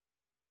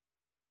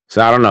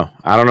 So I don't know.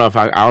 I don't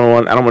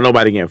want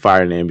nobody getting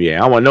fired in the NBA. I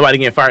don't want nobody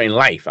getting fired in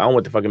life. I don't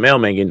want the fucking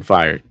mailman getting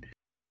fired.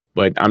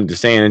 But I'm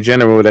just saying in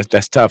general,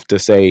 that's tough to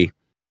say.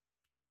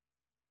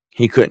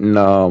 He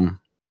couldn't.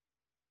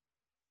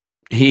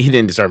 He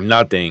didn't deserve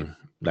nothing.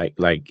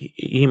 Like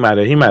he might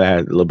have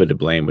had a little bit of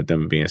blame with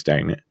them being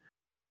stagnant.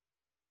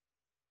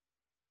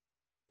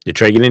 Did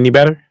Trae get any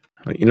better?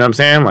 You know what I'm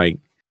saying? Like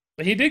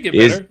he did get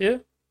better, yeah.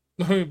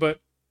 But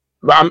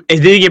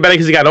did he get better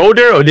because he got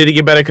older, or did he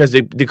get better because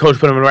the coach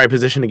put him in the right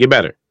position to get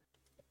better?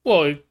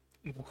 Well,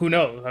 who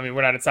knows? I mean,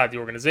 we're not inside the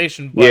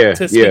organization, but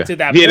to speak to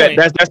that point,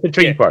 that's the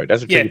tricky part.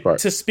 That's the tricky part.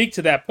 To speak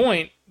to that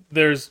point,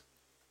 there's,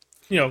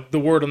 the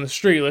word on the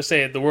street. Let's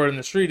say the word on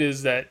the street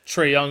is that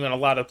Trae Young and a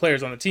lot of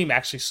players on the team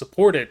actually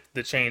supported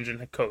the change in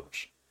the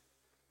coach.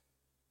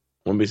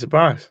 Wouldn't be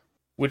surprised.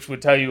 Which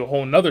would tell you a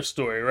whole nother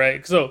story,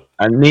 right? So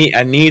I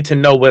need to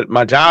know what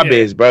my job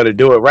is, bro, to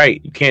do it right.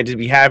 You can't just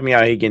be having me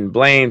out here getting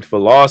blamed for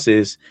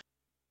losses,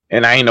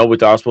 and I ain't know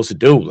what I was supposed to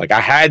do. Like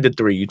I had the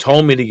 3. You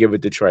told me to give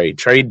it to Trae.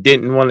 Trae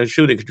didn't want to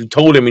shoot it because you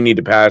told him he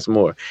needed to pass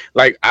more.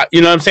 Like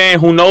you know what I'm saying?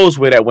 Who knows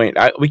where that went?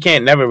 We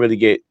can't never really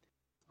get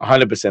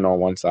 100% on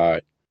one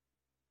side.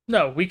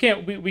 No, we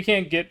can't. We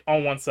can't get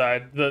on one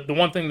side. The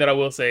one thing that I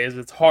will say is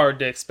it's hard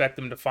to expect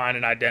them to find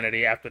an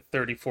identity after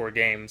 34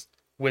 games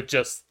with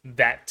just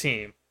that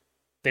team.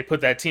 They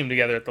put that team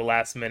together at the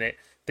last minute.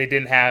 They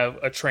didn't have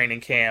a training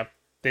camp.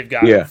 They've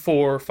got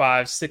 4,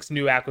 5, 6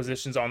 new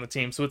acquisitions on the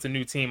team, so it's a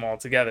new team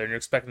altogether, and you're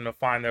expecting them to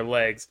find their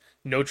legs,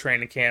 no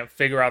training camp,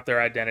 figure out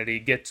their identity,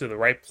 get to the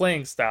right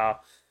playing style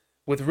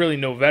with really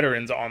no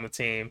veterans on the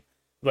team.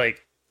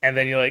 And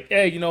then you're like,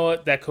 hey, you know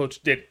what? That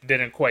coach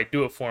didn't quite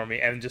do it for me,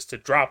 and just to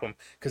drop him.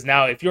 Because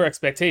now if your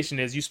expectation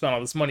is you spent all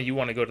this money, you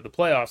want to go to the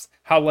playoffs,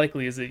 how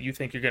likely is it you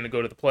think you're going to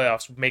go to the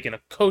playoffs making a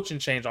coaching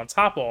change on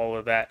top of all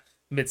of that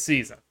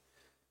mid-season?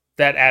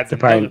 That adds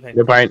another thing.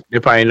 They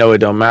probably know it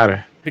don't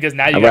matter. Because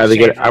now I'd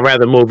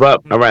rather move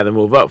up. I'd rather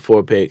move up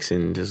 4 picks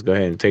and just go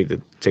ahead and take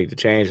the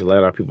change and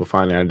let our people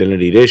find their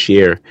identity this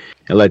year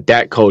and let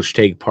that coach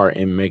take part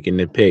in making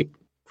the pick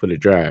for the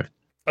draft.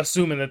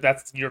 Assuming that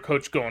that's your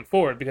coach going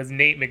forward, because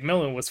Nate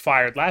McMillan was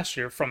fired last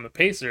year from the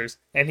Pacers,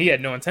 and he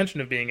had no intention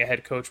of being a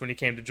head coach when he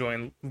came to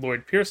join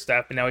Lloyd Pierce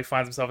staff, and now he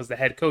finds himself as the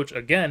head coach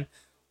again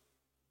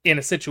in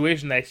a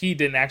situation that he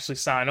didn't actually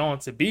sign on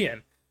to be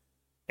in.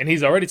 And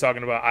he's already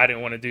talking about, I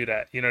didn't want to do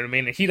that. You know what I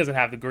mean? And he doesn't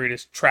have the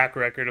greatest track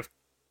record of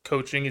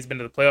coaching. He's been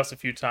to the playoffs a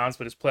few times,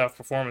 but his playoff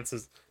performance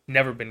has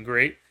never been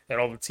great at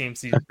all the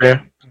teams he's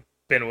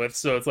been with.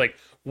 So it's like,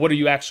 what are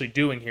you actually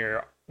doing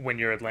here when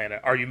you're Atlanta?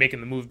 Are you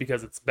making the move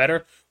because it's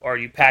better? Or are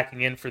you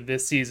packing in for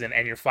this season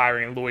and you're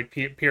firing Lloyd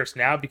Pierce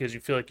now because you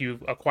feel like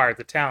you've acquired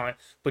the talent,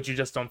 but you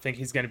just don't think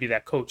he's going to be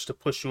that coach to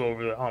push you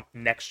over the hump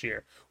next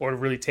year or to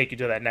really take you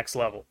to that next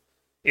level?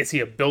 Is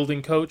he a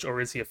building coach or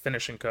is he a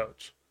finishing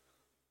coach?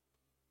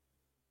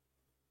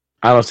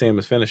 I don't see him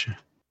as finishing.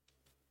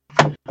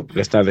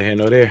 That's neither here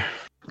nor there.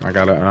 I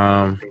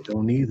gotta They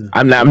don't either.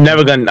 I'm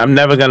never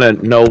gonna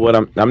know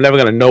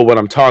what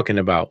I'm talking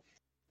about.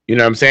 You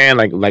know what I'm saying?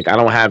 Like I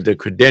don't have the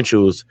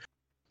credentials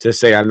to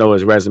say I know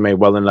his resume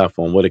well enough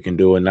on what it can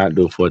do and not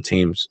do for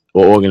teams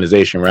or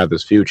organization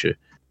rather's future.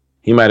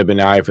 He might have been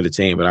all right for the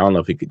team, but I don't know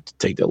if he could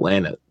take the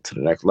Atlanta to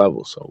the next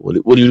level. So what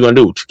are you gonna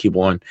do? Just keep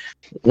on.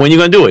 When are you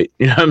gonna do it?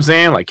 You know what I'm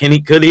saying? Like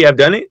could he have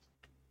done it?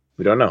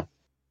 We don't know.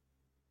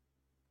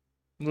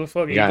 What the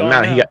fuck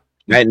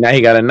now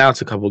he got to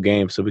announce a couple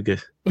games so we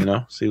could,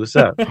 see what's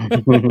up.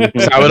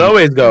 That's how it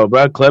always go,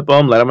 bro. Clip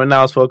him, let him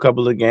announce for a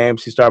couple of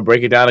games. He start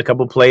breaking down a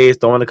couple plays,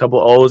 throwing a couple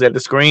O's at the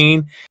screen,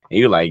 and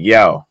you're like,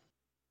 yo,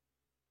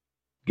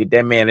 get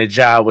that man a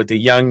job with the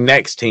young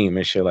next team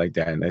and shit like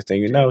that. And next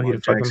thing you know, he's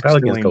the fucking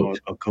Pelicans coach.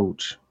 A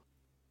coach.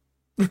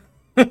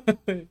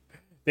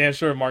 Damn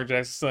sure Mark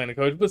Jackson's still ain't a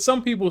coach, but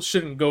some people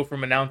shouldn't go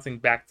from announcing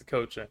back to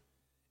coaching.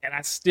 And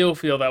I still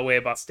feel that way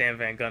about Stan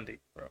Van Gundy,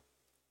 bro.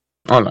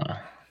 Oh no.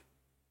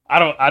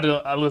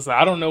 Listen,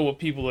 I don't know what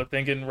people are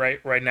thinking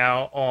right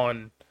now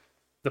on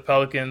the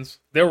Pelicans.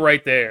 They're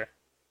right there.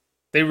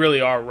 They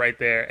really are right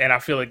there. And I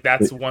feel like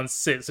that's one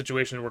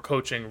situation where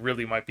coaching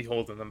really might be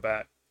holding them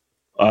back.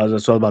 I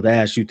was about to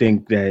ask, you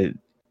think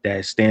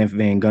that Stan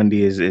Van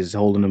Gundy is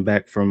holding them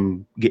back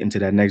from getting to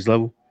that next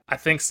level? I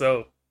think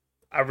so.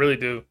 I really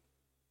do.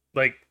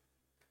 Like,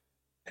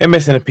 they're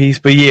missing a piece,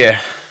 but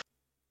yeah.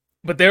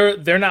 But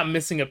they're not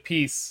missing a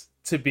piece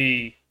to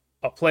be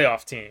a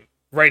playoff team.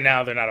 Right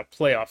now, they're not a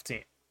playoff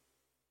team.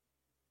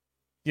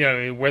 You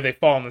know, where they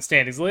fall in the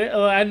standings.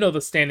 I know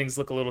the standings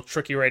look a little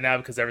tricky right now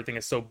because everything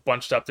is so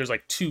bunched up. There's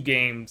like 2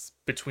 games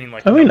between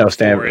like. We know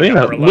Stan Van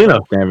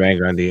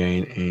Gundy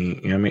ain't. You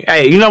know what I mean?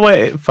 Hey, you know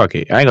what? Fuck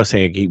it. I ain't gonna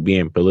say it keep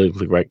being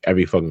politically correct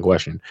every fucking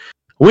question.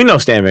 We know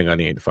Stan Van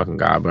Gundy ain't the fucking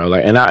guy, bro.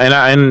 Like, and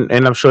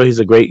I'm sure he's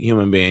a great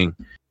human being.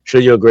 I'm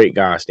sure you're a great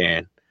guy,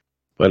 Stan.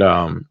 But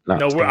I'm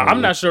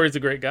not sure he's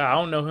a great guy. I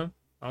don't know him.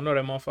 I don't know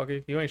that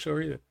motherfucker. You ain't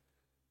sure either.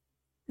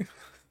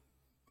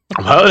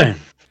 I'm holding.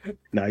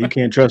 Nah, you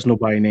can't trust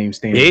nobody named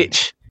Stan.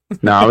 Bitch.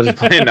 No, I was just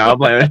playing. No, I was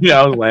playing.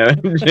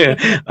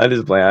 I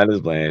just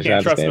playing.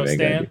 Can't trust no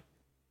Stan.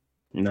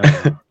 No.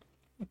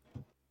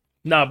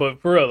 Nah,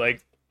 but for real,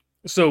 like,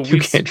 so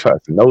we can't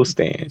trust no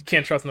Stan.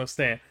 Can't trust no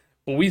Stan.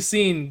 But we've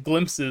seen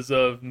glimpses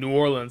of New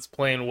Orleans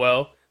playing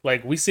well.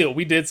 Like we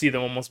did see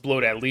them almost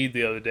blow that lead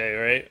the other day,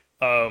 right?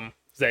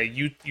 Is that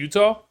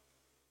Utah?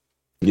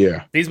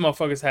 Yeah. These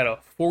motherfuckers had a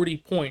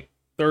 40-point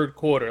third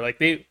quarter. Like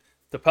the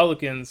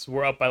Pelicans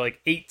were up by like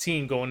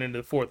 18 going into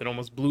the fourth and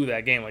almost blew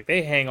that game. Like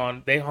they hung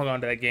on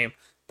to that game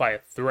by a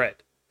thread.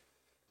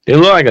 They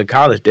look like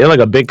they're like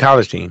a big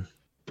college team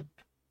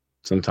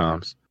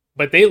sometimes.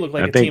 But they look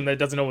like a team that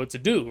doesn't know what to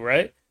do,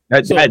 right?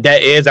 That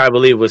is, I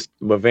believe, was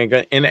Van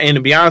Gundy. And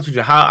to be honest with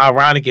you, how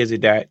ironic is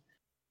it that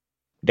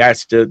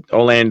that's the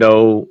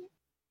Orlando,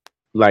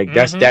 like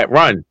that's that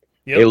run.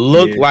 Yep. It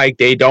looked like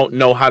they don't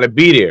know how to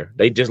be there.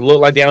 They just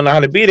look like they don't know how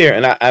to be there.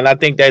 And I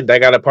think that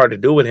got a part to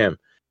do with him.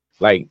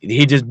 Like,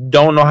 he just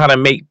don't know how to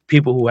make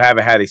people who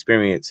haven't had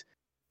experience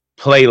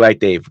play like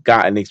they've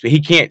gotten experience.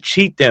 He can't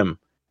cheat them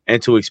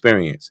into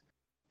experience.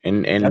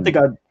 And I think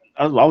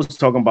I was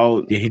talking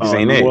about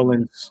New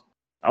Orleans.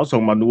 I was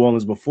talking about New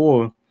Orleans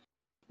before,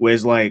 where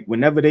it's like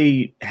whenever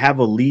they have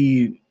a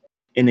lead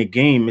in a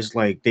game, it's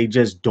like they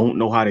just don't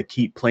know how to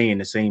keep playing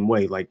the same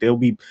way. Like they'll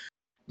be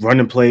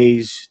running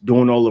plays,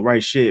 doing all the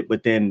right shit,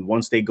 but then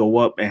once they go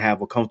up and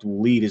have a comfortable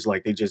lead, it's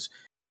like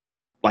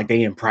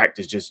they in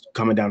practice just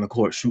coming down the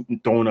court, shooting,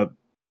 throwing up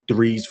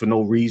threes for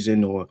no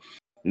reason, or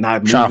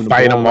not trying to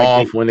fight them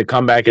off when the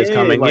comeback is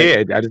coming.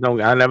 Like,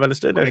 I never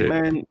understood that.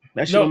 Man,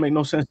 that shit don't make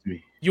no sense to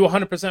me. You're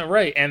 100%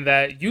 right, and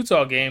that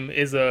Utah game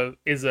is a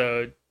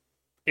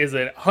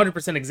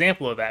 100%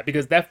 example of that,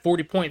 because that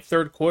 40-point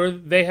third quarter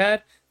they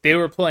had, they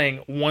were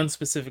playing one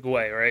specific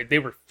way, right? They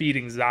were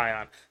feeding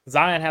Zion.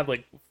 Zion had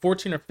like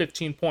 14 or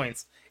 15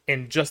 points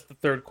in just the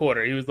third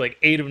quarter. He was like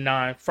 8 of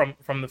 9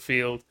 from the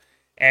field,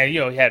 and he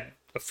had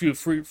a few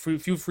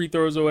free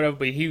throws or whatever,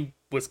 but he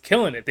was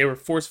killing it. They were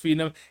force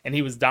feeding him, and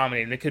he was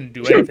dominating. They couldn't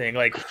do anything.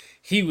 Like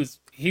he was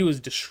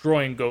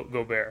destroying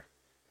Gobert.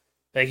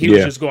 Like he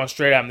was just going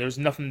straight at him. There was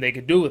nothing they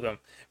could do with him.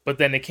 But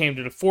then they came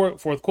to the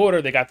fourth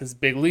quarter. They got this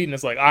big lead, and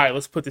it's like, all right,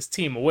 let's put this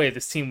team away.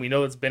 This team we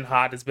know that's been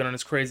hot, that's been on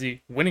this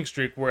crazy winning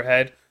streak. We're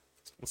ahead.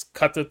 Let's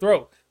cut their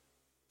throat.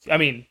 I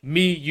mean,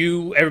 me,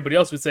 you, everybody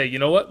else would say, you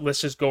know what? Let's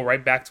just go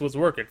right back to what's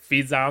working.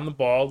 Feed Zion the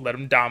ball, let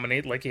him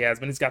dominate like he has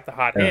been. He's got the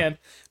hot hand.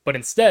 But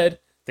instead,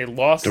 they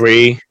lost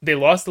three. They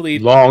lost the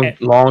lead.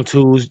 Long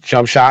twos,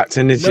 jump shots,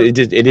 and it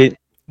did.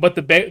 But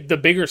the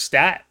bigger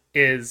stat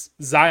is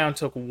Zion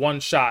took one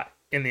shot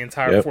in the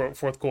entire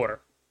fourth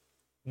quarter.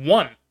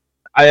 One.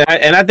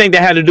 I think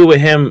that had to do with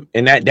him,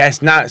 and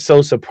that's not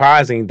so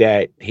surprising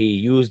that he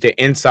used the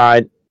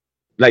inside.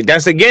 Like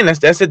that's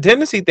a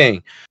tendency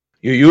thing.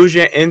 You use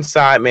your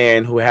inside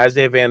man who has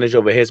the advantage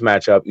over his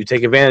matchup. You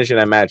take advantage of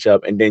that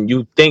matchup, and then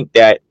you think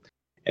that.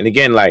 And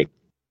again, like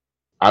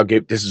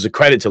this is a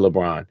credit to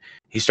LeBron.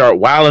 He started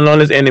wilding on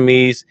his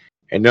enemies,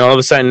 And then all of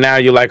a sudden now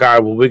you're like, all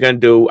right, what we're going to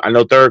do, I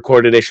know third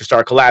quarter they should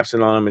start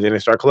collapsing on him, and then they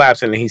start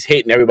collapsing, and he's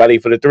hitting everybody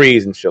for the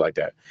threes and shit like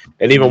that.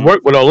 It even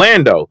worked with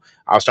Orlando.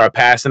 I'll start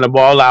passing the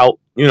ball out.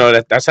 You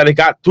know, that's how they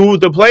got through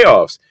the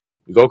playoffs.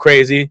 You go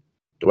crazy.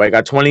 Dwight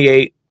got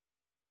 28.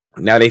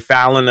 Now they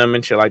fouling them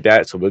and shit like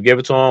that. So we'll give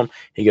it to him.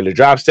 He get a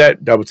drop step,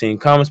 double team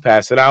comes,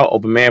 pass it out,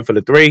 open man for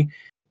the three.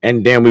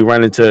 And then we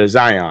run into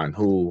Zion,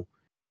 who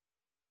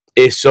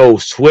is so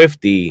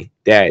swifty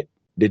that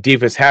the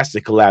defense has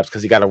to collapse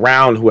because he got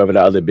around whoever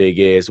the other big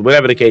is,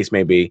 whatever the case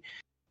may be.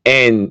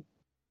 And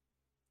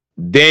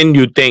then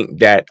you think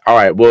that, all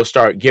right, we'll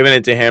start giving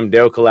it to him.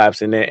 They'll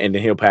collapse in there, and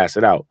then he'll pass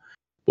it out.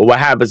 But what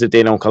happens if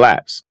they don't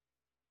collapse?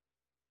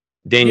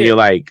 Then you're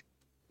like,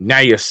 now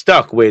you're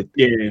stuck with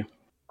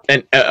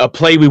a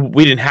play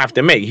we didn't have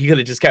to make. He could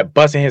have just kept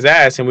busting his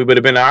ass, and we would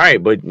have been all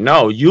right. But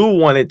no, you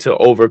wanted to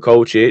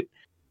overcoach it,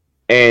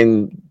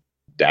 and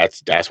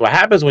that's what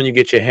happens when you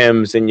get your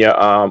Hims and your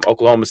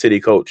Oklahoma City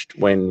coached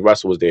when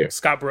Russell was there.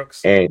 Scott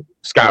Brooks.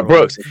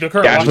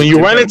 That's when you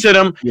run into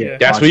them. Yeah,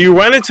 that's when you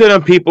run into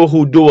them people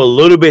who do a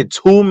little bit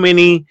too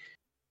many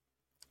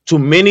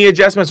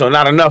adjustments or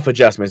not enough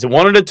adjustments.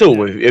 One of the two.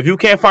 Yeah. If you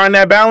can't find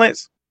that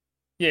balance,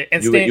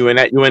 and you in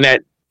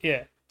that.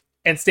 Yeah,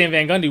 and Stan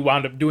Van Gundy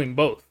wound up doing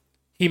both.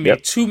 He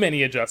made too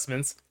many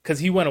adjustments because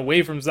he went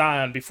away from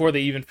Zion before they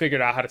even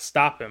figured out how to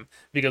stop him.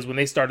 Because when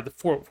they started the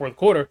fourth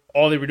quarter,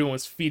 all they were doing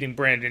was feeding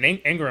Brandon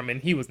Ingram,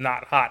 and he was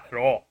not hot at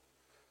all.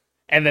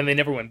 And then they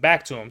never went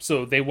back to him.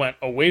 So they went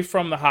away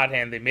from the hot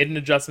hand. They made an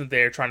adjustment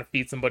there, trying to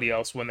feed somebody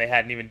else when they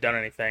hadn't even done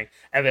anything.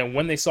 And then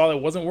when they saw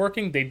it wasn't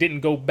working, they didn't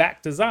go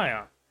back to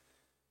Zion.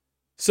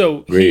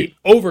 So he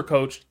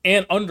overcoached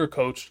and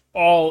undercoached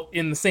all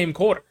in the same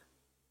quarter.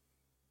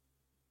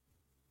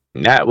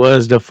 That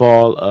was the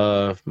fall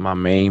of my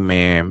main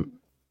man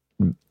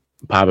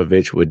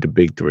Popovich with the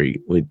big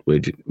three,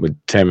 with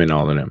Tim and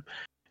all of them.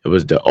 It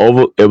was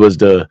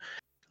the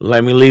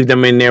let me leave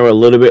them in there a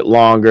little bit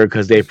longer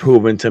because they've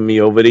proven to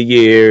me over the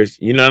years.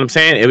 You know what I'm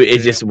saying?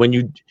 It's just when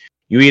you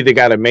either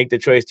got to make the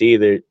choice to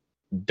either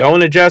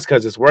don't adjust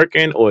because it's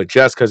working or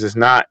adjust because it's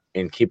not,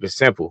 and keep it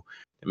simple.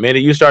 The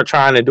minute you start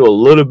trying to do a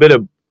little bit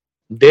of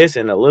this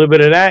and a little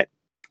bit of that,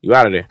 you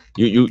out of there.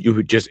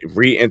 You just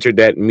re-entered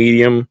that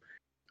medium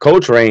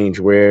coach range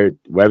where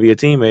wherever your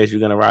team is, you're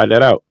gonna ride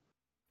that out.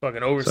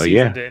 Fucking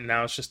overseasoned it, and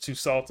now it's just too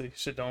salty.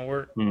 Shit don't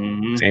work.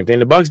 Mm-hmm. Same thing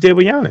the Bucks did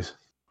with Giannis.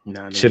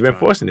 Should have been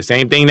forcing the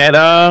same thing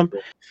that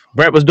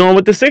Brett was doing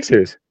with the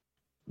Sixers.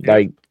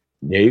 Like,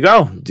 there you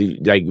go.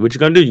 Like, what you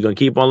gonna do? You gonna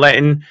keep on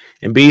letting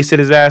Embiid sit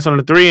his ass on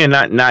the three and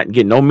not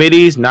get no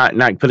middies, not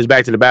put his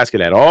back to the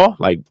basket at all?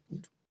 Like,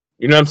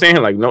 you know what I'm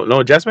saying? Like, no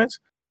adjustments.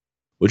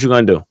 What you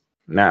gonna do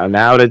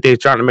now that they're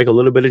trying to make a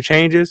little bit of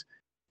changes?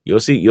 You'll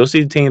see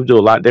the teams do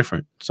a lot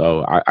different.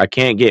 So I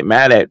can't get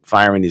mad at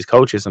firing these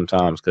coaches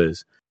sometimes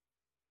because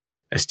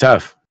it's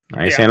tough.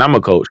 I ain't saying I'm a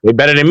coach. They're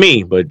better than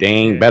me, but they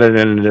ain't better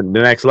than the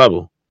next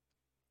level.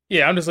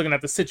 Yeah, I'm just looking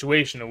at the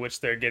situation in which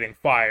they're getting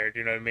fired.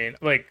 You know what I mean?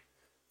 Like,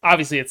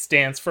 obviously it's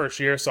Stan's first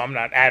year, so I'm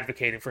not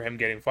advocating for him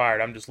getting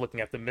fired. I'm just looking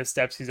at the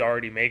missteps he's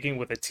already making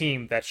with a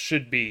team that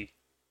should be,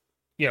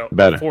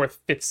 better. 4th,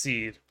 5th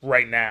seed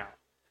right now.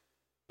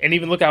 And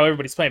even look how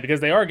everybody's playing, because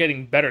they are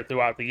getting better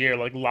throughout the year.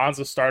 Like,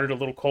 Lonzo started a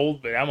little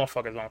cold, but that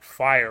motherfucker's on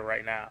fire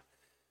right now.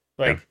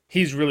 Like,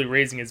 he's really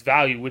raising his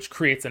value, which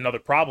creates another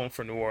problem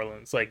for New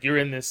Orleans. Like, you're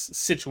in this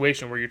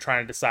situation where you're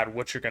trying to decide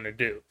what you're going to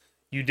do.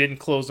 You didn't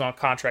close on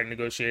contract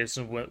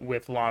negotiations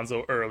with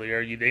Lonzo earlier.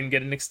 You didn't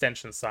get an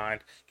extension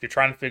signed. You're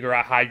trying to figure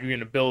out how you're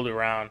going to build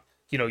around,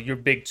 your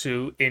big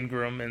two,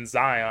 Ingram and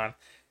Zion.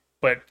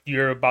 But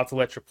you're about to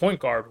let your point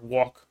guard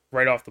walk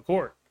right off the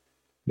court.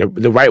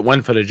 The right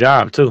one for the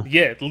job, too.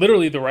 Yeah,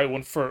 literally the right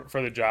one for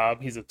the job.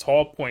 He's a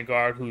tall point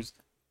guard who's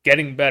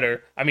getting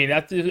better. I mean,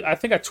 I think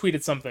I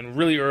tweeted something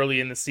really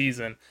early in the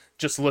season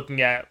just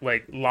looking at,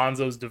 like,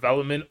 Lonzo's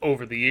development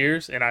over the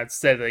years, and I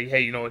said, like,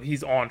 hey,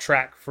 he's on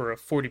track for a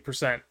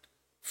 40%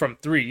 from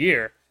 3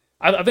 year.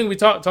 I think we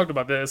talked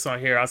about this on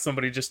here.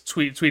 Somebody just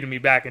tweeted me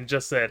back and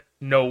just said,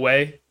 no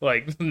way.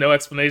 Like, no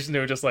explanation. They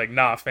were just like,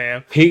 nah,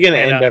 fam. He going to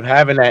end up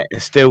having that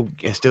and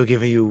still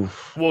giving you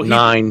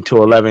 9 to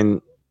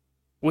 11.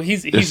 Well,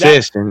 he's at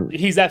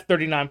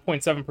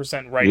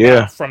 39.7% right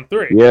now from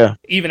 3. Yeah.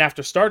 Even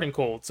after starting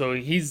cold. So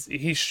he's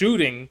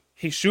shooting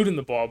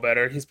the ball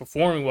better. He's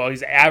performing well.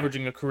 He's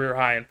averaging a career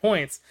high in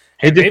points.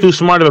 He's just too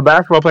smart of a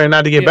basketball player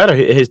not to get better.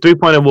 His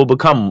 3-pointer will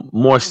become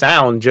more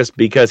sound just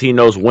because he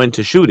knows when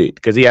to shoot it,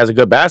 because he has a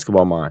good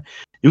basketball mind.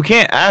 You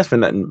can't ask for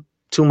nothing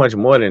too much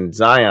more than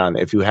Zion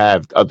if you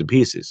have other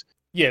pieces.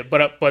 Yeah,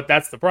 but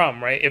that's the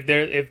problem, right?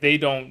 If they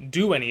don't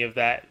do any of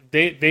that,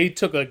 they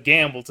took a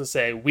gamble to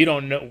say we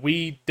don't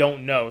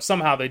know.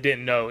 Somehow they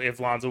didn't know if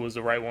Lonzo was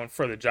the right one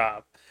for the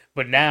job.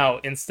 But now,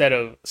 instead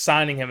of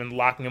signing him and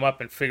locking him up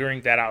and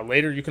figuring that out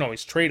later, you can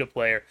always trade a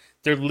player.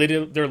 They're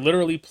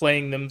literally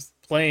playing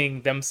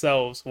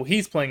themselves. Well,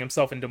 he's playing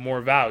himself into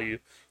more value,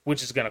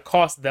 which is going to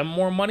cost them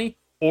more money,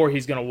 or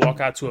he's going to walk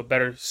out to a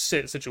better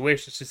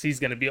situation since he's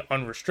going to be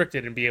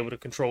unrestricted and be able to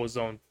control his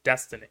own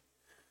destiny.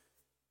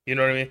 You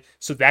know what I mean?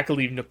 So that could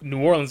leave New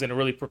Orleans in a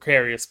really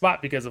precarious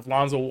spot because if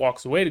Lonzo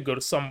walks away to go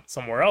to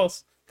somewhere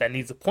else that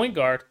needs a point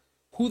guard,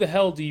 who the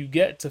hell do you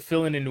get to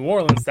fill in New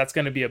Orleans that's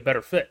going to be a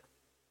better fit?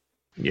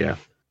 Yeah.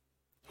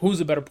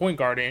 Who's a better point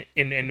guard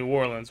in New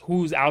Orleans?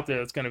 Who's out there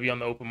that's going to be on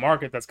the open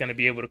market that's going to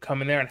be able to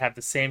come in there and have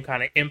the same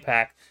kind of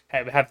impact,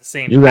 have the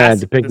same you have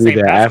to pick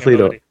either athlete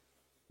ability.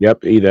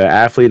 either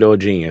athlete or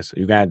genius.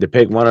 You got to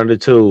pick one of the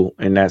two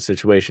in that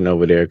situation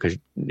over there because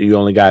you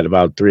only got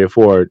about 3 or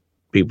 4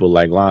 people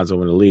like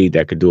Lonzo in the league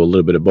that could do a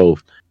little bit of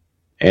both.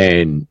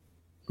 And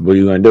what are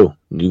you gonna do?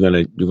 You're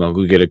gonna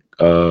go get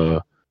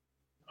a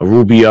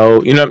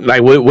Rubio, you know,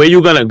 like where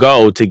you gonna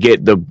go to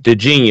get the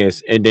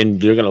genius, and then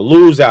you're gonna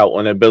lose out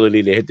on the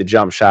ability to hit the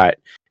jump shot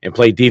and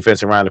play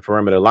defense around the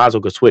perimeter. Lonzo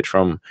could switch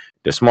from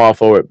the small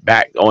forward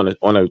back on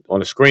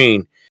a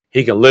screen.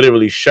 He can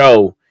literally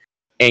show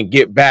and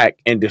get back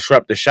and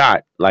disrupt the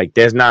shot. Like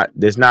there's not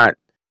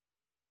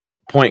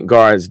point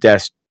guards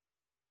that's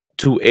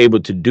too able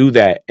to do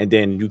that, and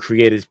then you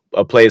create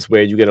a place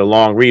where you get a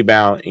long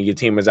rebound and your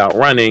team is out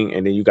running,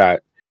 and then you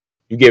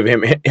give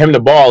him the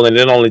ball, and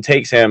it only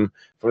takes him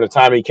from the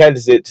time he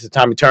catches it to the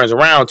time he turns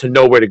around to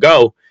know where to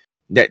go.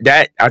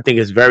 That I think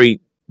is that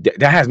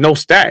has no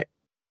stat,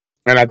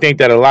 and I think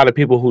that a lot of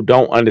people who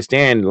don't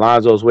understand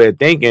Lonzo's way of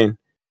thinking,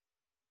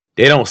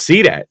 they don't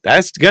see that.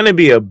 That's gonna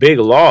be a big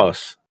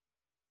loss.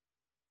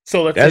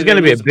 So that's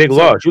gonna be a big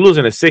loss. You're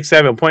losing a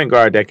 6'7" point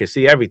guard that can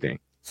see everything.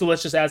 So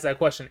let's just ask that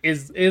question: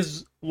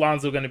 Is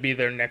Lonzo going to be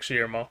there next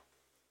year, Mo?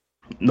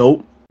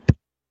 Nope.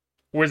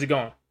 Where's he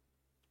going?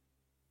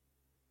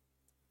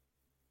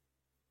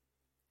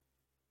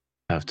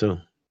 Tough too.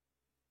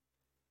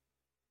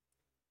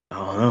 I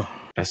don't know.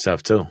 That's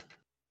tough too.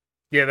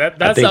 Yeah,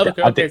 that's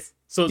okay. I think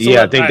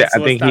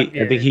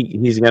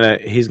he's gonna.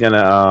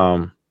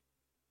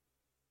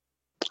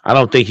 I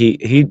don't think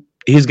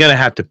he's gonna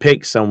have to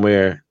pick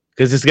somewhere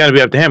because it's gonna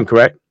be up to him,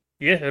 correct?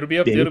 Yeah, it'll be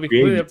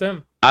completely up to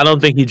him. I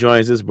don't think he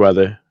joins his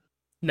brother.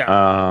 No,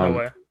 no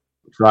way.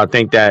 So I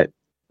think that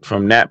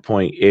from that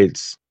point,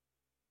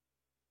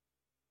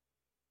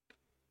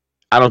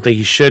 I don't think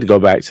he should go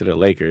back to the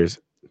Lakers.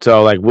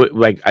 So like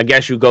I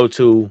guess you go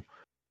to,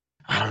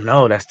 I don't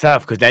know. That's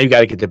tough because now you got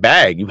to get the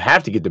bag. You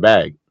have to get the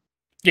bag.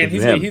 Yeah,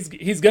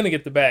 he's gonna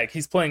get the bag.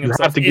 He's playing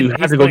himself. You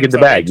have to go get the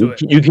bag.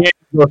 You can't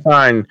go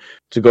sign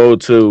to go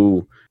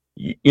to,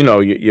 you know,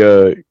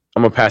 your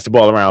I'm gonna pass the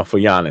ball around for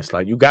Giannis.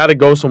 Like you got to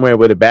go somewhere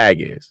where the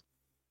bag is.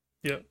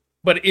 Yeah,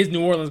 but is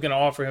New Orleans gonna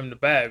offer him the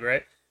bag,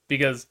 right?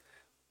 Because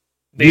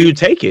do you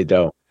take it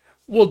though?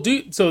 Well,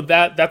 so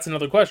that's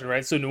another question,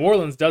 right? So New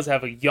Orleans does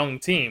have a young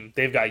team.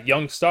 They've got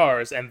young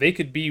stars, and they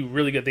could be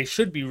really good. They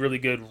should be really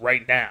good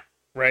right now,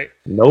 right?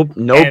 No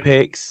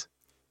picks.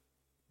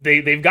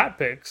 They've got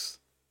picks.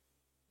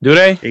 Do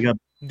they?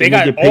 They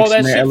got all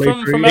that shit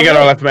from LA. They got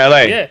all that from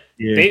LA.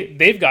 Yeah.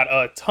 They've got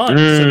a ton.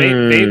 So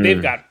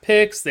they've got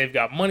picks. They've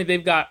got money.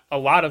 They've got a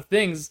lot of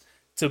things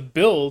to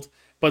build.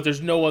 But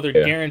there's no other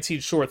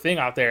guaranteed sure thing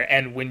out there.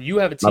 And when you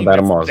have a team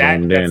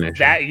that's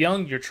that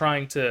young, you're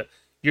trying to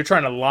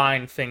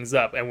line things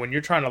up. And when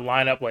you're trying to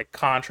line up like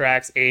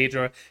contracts, age,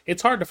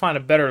 it's hard to find a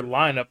better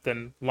lineup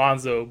than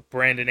Lonzo,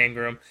 Brandon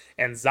Ingram,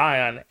 and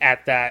Zion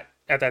at that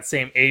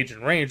same age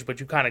and range. But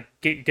you kind of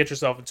get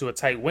yourself into a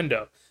tight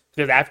window.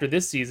 Because after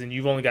this season,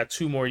 you've only got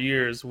 2 more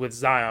years with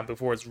Zion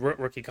before his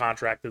rookie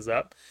contract is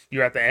up.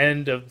 You're at the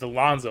end of the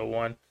Lonzo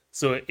one.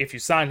 So if you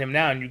sign him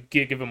now and you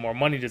give him more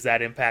money, does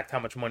that impact how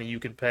much money you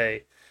can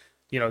pay,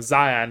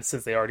 Zion,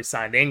 since they already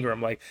signed Ingram?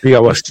 Like you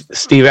got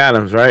Steve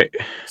Adams, right?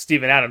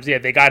 Steven Adams, yeah,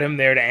 they got him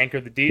there to anchor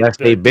the defense.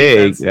 That's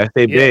big.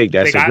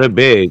 That's a good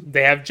big.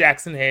 They have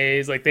Jackson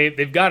Hayes. Like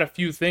they've got a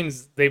few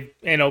things.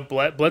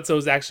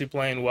 Bledsoe's actually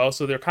playing well,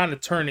 so they're kind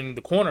of turning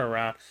the corner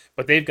around.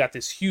 But they've got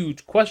this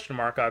huge question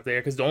mark out there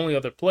because the only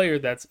other player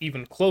that's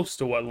even close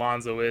to what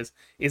Lonzo is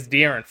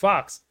De'Aaron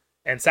Fox,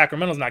 and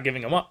Sacramento's not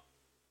giving him up.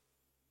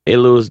 They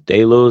lose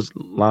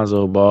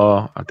Lonzo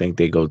Ball. I think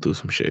they go through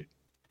some shit.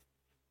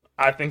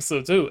 I think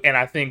so too, and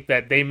I think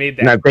that they made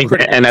that. And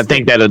I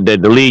think that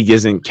the league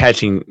isn't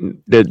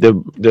catching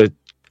the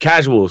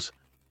casuals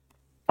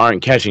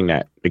aren't catching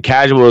that. The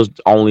casuals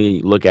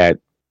only look at,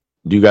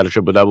 do you got a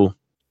triple double?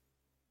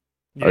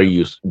 Yeah. Or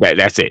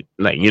that's it.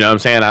 Like, you know what I'm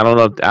saying? I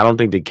don't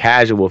think the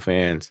casual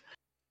fans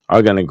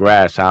are gonna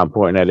grasp how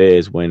important that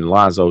is when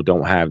when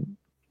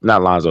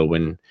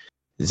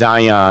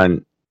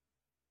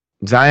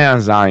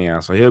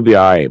Zion, so he'll be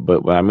all right.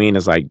 But what I mean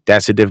is, like,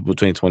 that's the difference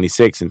between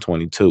 26 and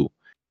 22.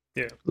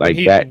 Yeah, like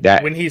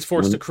when he's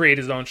forced to create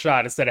his own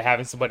shot instead of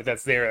having somebody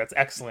that's there that's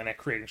excellent at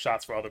creating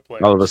shots for other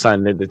players. All of a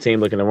sudden, the team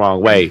looking the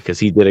wrong way because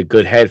he did a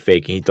good head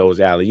fake and he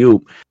throws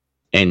alley-oop,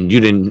 and you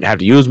didn't have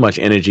to use much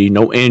energy,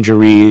 no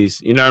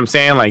injuries. You know what I'm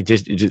saying? Like,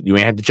 just you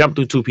ain't had to jump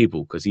through 2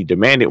 people because he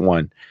demanded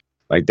one.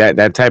 Like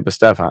that type of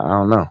stuff. I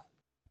don't know.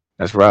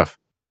 That's rough.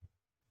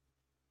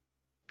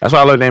 That's why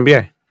I love the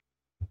NBA.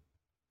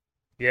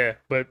 Yeah,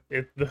 but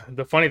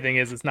the funny thing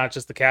is, it's not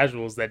just the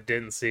casuals that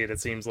didn't see it. It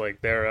seems like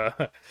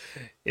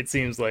it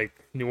seems like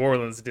New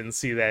Orleans didn't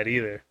see that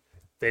either.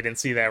 They didn't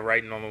see that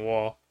writing on the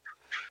wall.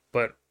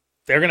 But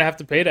they're gonna have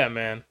to pay that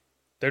man.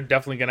 They're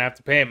definitely gonna have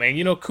to pay him, and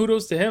you know,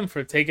 kudos to him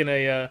for taking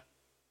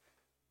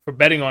for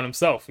betting on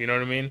himself. You know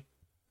what I mean?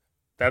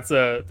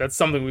 That's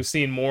something we've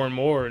seen more and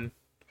more, and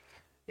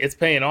it's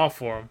paying off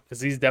for him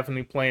because he's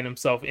definitely playing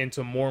himself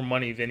into more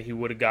money than he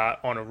would have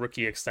got on a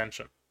rookie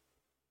extension.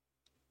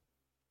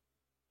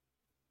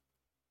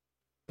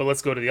 But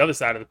let's go to the other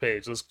side of the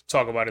page. Let's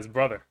talk about his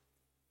brother.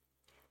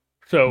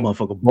 So,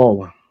 motherfucker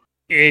balling.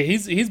 Yeah,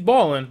 he's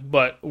balling,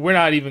 but we're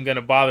not even going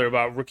to bother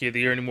about Rookie of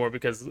the Year anymore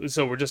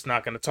so we're just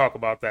not going to talk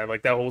about that.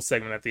 Like, that whole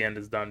segment at the end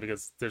is done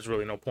because there's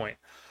really no point.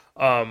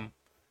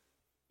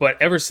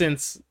 But ever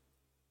since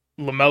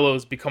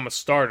LaMelo's become a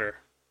starter,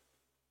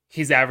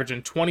 he's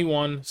averaging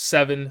 21,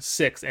 7,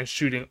 6, and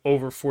shooting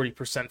over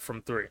 40%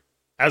 from three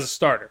as a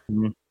starter.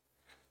 Mm-hmm.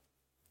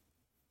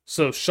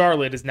 So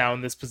Charlotte is now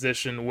in this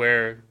position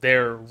where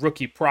their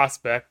rookie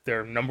prospect,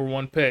 their number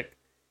one pick,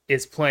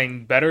 is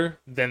playing better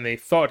than they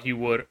thought he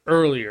would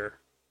earlier.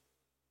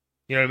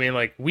 You know what I mean?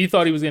 Like, we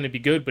thought he was going to be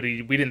good, but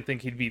we didn't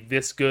think he'd be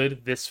this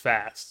good, this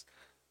fast.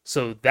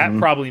 So that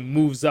probably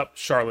moves up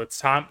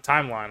Charlotte's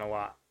timeline a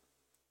lot.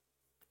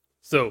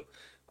 So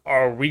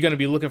are we going to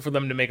be looking for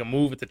them to make a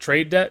move at the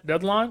trade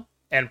deadline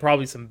and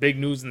probably some big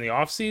news in the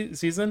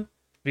offseason?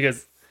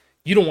 Because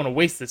you don't want to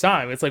waste the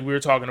time. It's like we were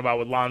talking about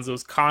with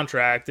Lonzo's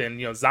contract and,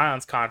 you know,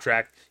 Zion's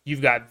contract.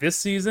 You've got this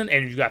season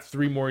and you've got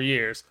 3 more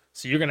years.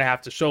 So you're going to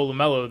have to show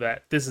LaMelo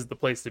that this is the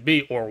place to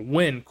be or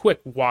win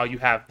quick while you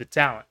have the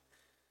talent.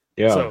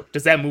 Yeah. So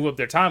does that move up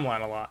their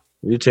timeline a lot?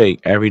 You take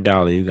every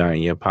dollar you got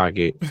in your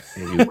pocket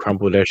and you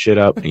crumple that shit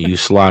up and you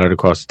slide it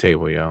across the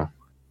table, yo.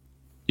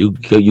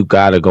 You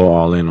got to go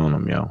all in on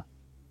them, yo.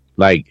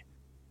 Like,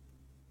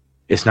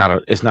 it's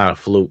not a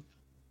fluke.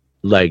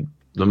 Like,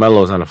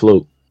 LaMelo's not a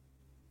fluke.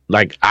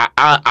 Like,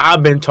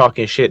 I've been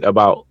talking shit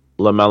about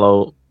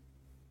LaMelo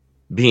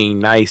being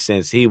nice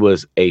since he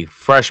was a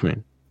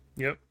freshman.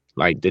 Yep.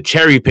 Like, the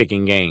cherry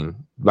picking game.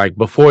 Like,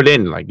 before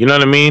then, like, you know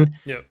what I mean?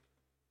 Yep.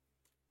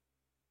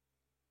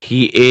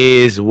 He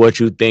is what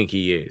you think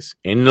he is.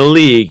 In the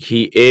league,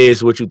 he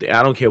is what you think.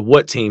 I don't care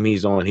what team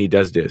he's on, he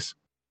does this.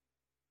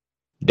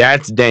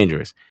 That's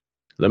dangerous.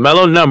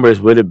 LaMelo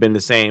numbers would have been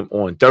the same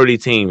on 30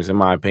 teams, in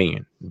my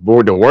opinion.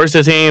 The worst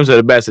of teams or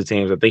the best of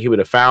teams. I think he would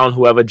have found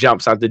whoever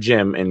jumps out the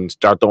gym and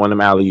start throwing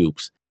them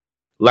alley-oops.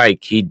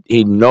 Like,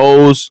 he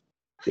knows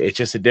it's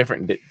just a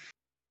different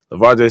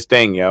LeVar this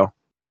thing, yo.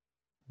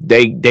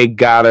 They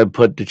gotta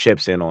put the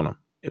chips in on him.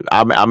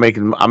 I'll make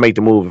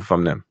the move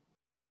from them.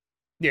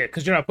 Yeah,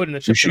 because you're not putting the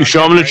chips. You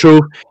show them the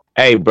truth.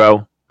 Hey,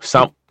 bro,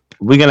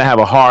 we're gonna have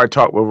a hard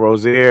talk with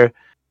Rozier.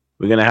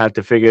 We're gonna have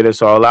to figure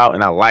this all out.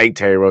 And I like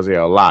Terry Rozier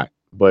a lot,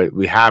 but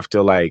we have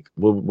to, like,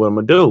 what am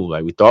I gonna do?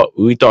 Like,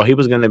 we thought he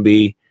was gonna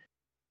be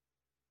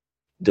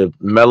the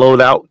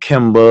mellowed out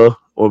Kemba,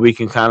 or we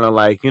can kind of,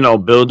 like, you know,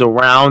 build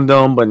around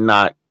him, but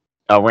not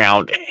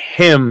around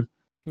him.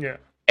 Yeah.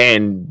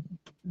 And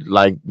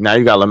like, now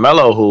you got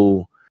LaMelo,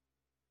 who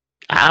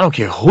I don't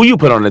care who you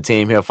put on the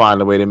team, he'll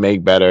find a way to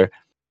make better.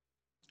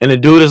 And the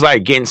dude is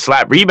like getting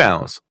slap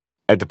rebounds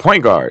at the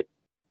point guard.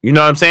 You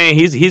know what I'm saying?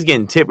 He's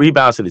getting tip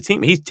rebounds to the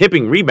team. He's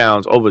tipping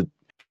rebounds over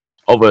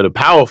the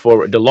power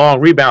forward, the long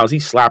rebounds.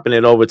 He's slapping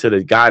it over to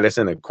the guy that's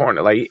in the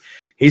corner. Like,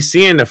 he's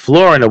seeing the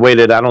floor in a way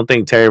that I don't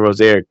think Terry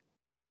Rozier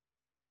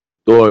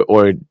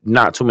or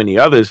not too many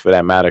others for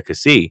that matter could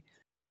see.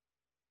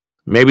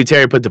 Maybe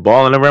Terry put the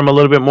ball in the rim a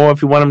little bit more.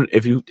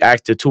 If you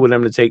ask the two of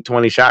them to take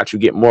 20 shots, you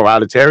get more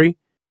out of Terry.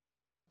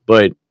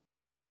 But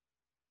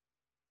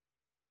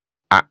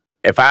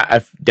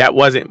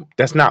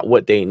that's not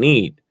what they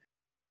need.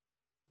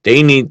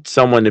 They need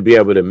someone to be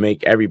able to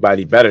make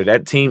everybody better.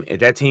 That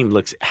team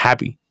looks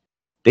happy.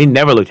 They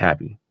never looked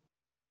happy.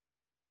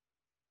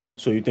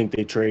 So you think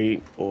they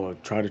trade or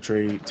try to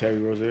trade Terry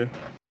Rozier?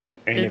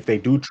 And if they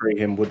do trade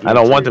him, I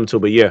don't want them to,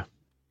 but yeah.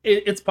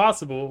 It's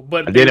possible,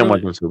 but I didn't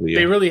want them to, but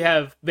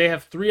yeah. They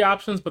have 3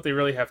 options, but they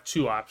really have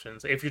 2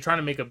 options. If you're trying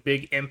to make a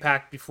big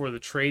impact before the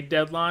trade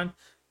deadline,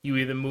 you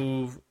either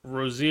move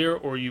Rozier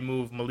or you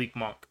move Malik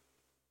Monk.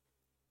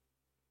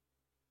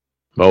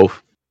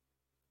 Both.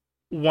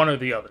 One or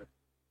the other.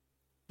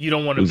 You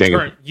don't want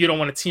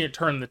to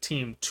turn the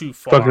team too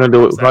far. Probably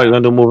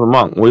gonna do moving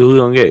Monk. Who you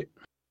gonna get?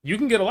 You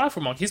can get a lot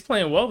for Monk. He's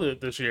playing well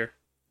this year.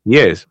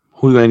 Yes.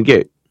 Who you gonna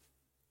get?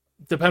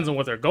 Depends on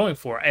what they're going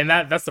for, and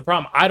that's the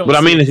problem. I don't. But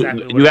I mean,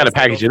 you got to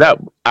package it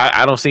up.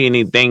 I don't see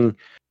anything.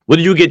 What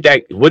do you get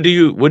that? What do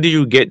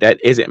you get that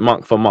isn't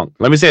Monk for Monk?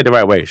 Let me say it the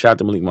right way. Shout out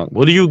to Malik Monk.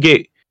 What do you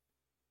get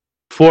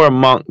for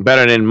Monk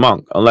better than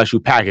Monk unless you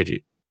package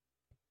it?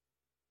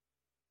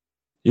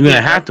 You're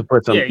gonna have to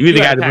put some. You either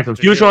got to put some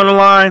future on the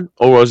line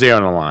or Rozier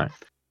on the line.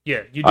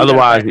 Yeah.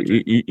 Otherwise,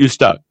 you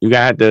stuck. You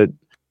got to.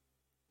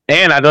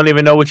 And I don't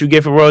even know what you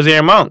get for Rozier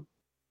and Monk.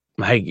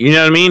 Like, you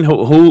know what I mean?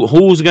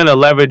 Who's gonna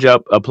leverage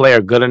up a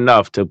player good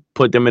enough to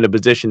put them in a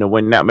position to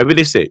win now? Maybe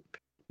they sit.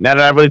 Now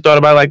that I really thought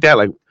about it like that,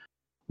 like,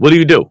 what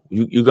do?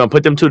 You're gonna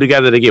put them two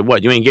together to get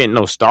what? You ain't getting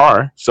no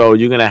star, so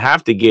you're gonna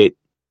have to get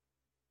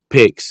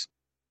picks.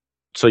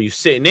 So you're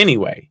sitting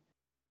anyway.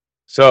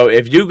 So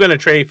if you're gonna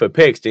trade for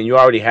picks, then you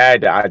already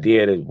had the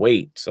idea to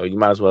wait. So you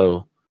might as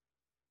well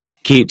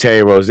keep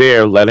Terry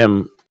Rozier. Let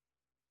him.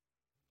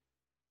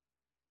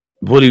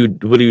 What do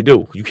you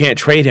do? You can't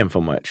trade him for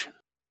much.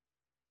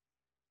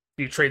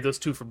 Do you trade those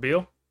two for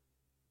Beal?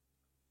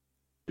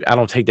 I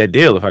don't take that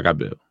deal if I got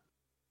Beal.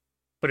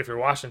 But if you're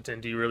Washington,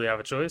 do you really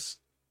have a choice?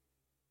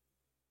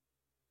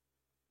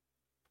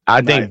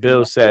 I think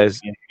Bill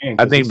says.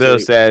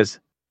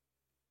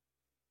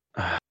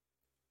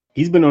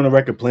 He's been on the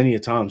record plenty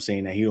of times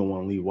saying that he don't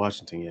want to leave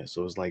Washington yet.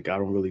 So it's like I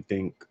don't really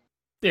think.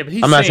 Yeah, but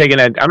I'm not taking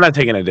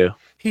that deal.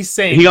 He's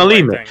saying he gonna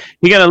leave me.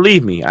 He gonna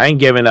leave me. I ain't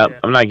giving up. Yeah.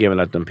 I'm not giving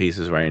up them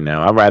pieces right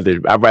now.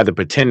 I'd rather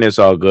pretend it's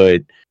all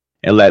good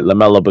and let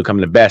LaMelo become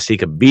the best he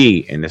could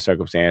be in this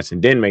circumstance,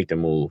 and then make the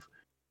move.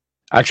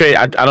 I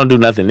don't do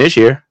nothing this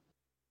year.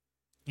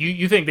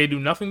 You think they do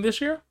nothing this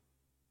year?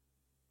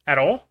 At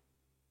all?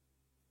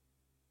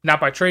 Not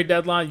by trade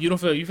deadline? You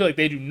feel like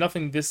they do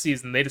nothing this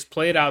season. They just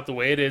play it out the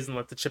way it is and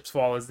let the chips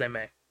fall as they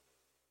may.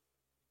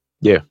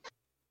 Yeah.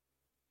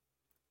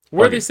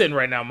 Where are they sitting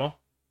right now, Mo?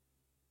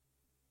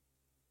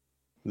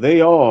 They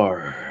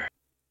are.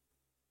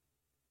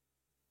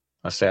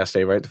 I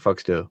stay right the fuck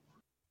still.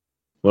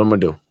 What am I gonna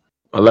do?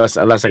 Unless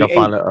I can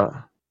find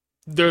a.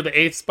 They're the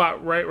 8th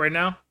spot right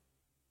now.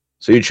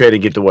 So you trade to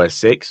get to what,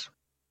 6?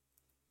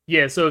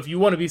 Yeah. So if you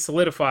want to be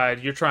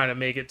solidified, you're trying to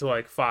make it to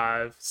like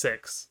 5,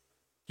 6.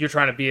 You're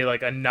trying to be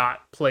like a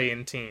not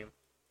play-in team.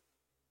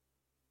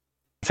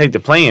 Take the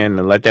play-in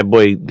and let that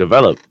boy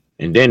develop,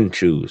 and then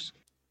choose.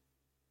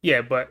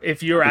 Yeah, but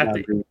if you're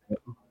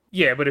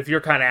if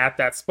you're kind of at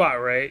that spot,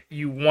 right?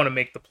 You want to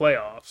make the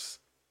playoffs.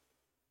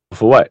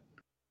 For what?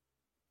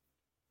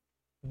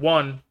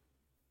 One,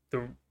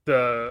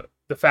 the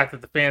fact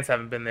that the fans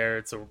haven't been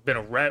there, been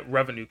a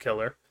revenue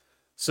killer.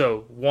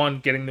 So, one,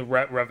 getting the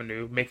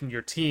revenue, making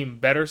your team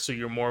better, so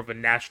you're more of a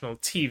national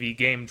TV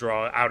game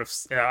draw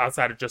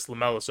outside of just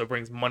LaMelo, so it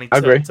brings money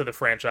to the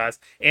franchise,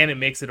 and it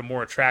makes it a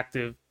more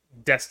attractive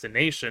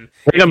destination.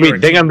 They're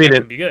gonna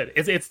be good.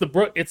 It's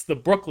the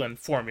Brooklyn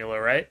formula,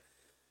 right?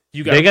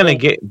 They're gonna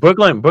get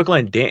Brooklyn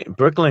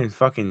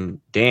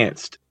fucking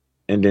danced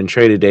and then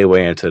traded their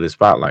way into the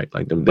spotlight.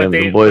 Like them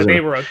boys. They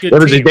were a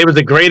good team. They was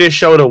the greatest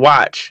show to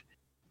watch.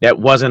 That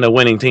wasn't a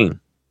winning team.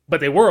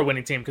 But they were a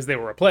winning team because they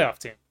were a playoff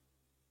team.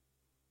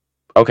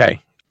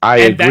 Okay, I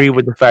agree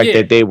with the fact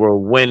that they were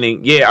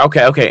winning. Yeah,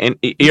 okay, and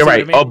you're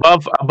right.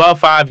 Above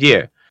 5,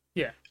 yeah.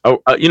 Yeah.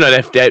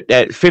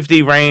 That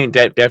 50 range,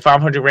 that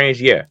 500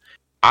 range, yeah.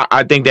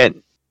 I think that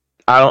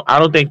I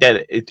don't think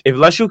that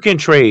unless you can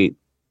trade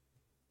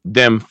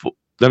them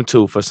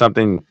two for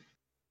something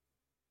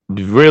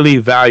really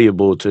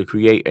valuable to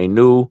create a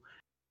new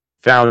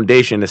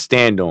foundation to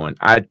stand on,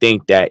 I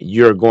think that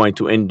you're going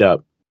to end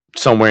up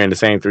somewhere in the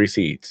same 3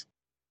 seeds.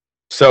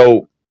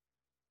 So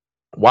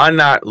why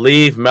not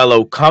leave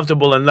Melo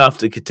comfortable enough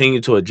to continue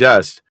to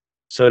adjust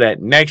so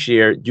that next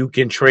year you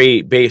can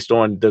trade based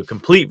on the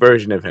complete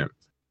version of him?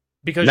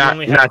 Because you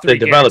only have 3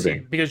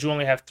 developing. Because you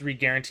only have 3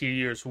 guaranteed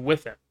years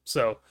with him.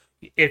 So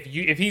if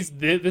he's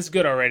this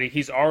good already,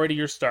 he's already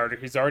your starter.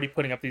 He's already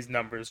putting up these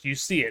numbers. You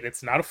see it.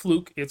 It's not a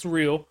fluke. It's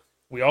real.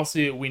 We all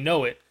see it. We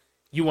know it.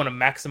 You want to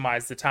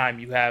maximize the time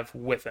you have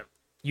with him.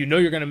 You know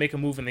you're going to make a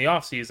move in the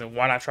offseason.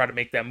 Why not try to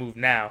make that move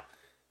now?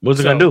 What's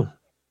it going to do?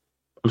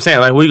 I'm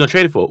saying, like, what are you going to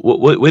trade it for?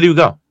 Where do you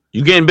go?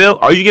 You getting Bill?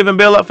 Are you giving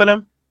Bill up for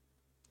them?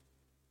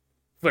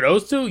 For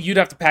those two, you'd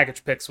have to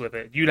package picks with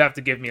it. You'd have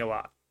to give me a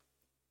lot.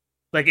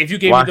 Like, if you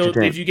gave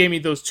me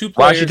those 2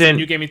 players, Washington and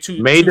you gave me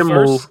two the firsts,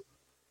 move.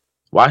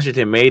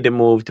 Washington made the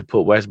move to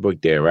put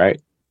Westbrook there,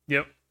 right?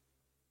 Yep.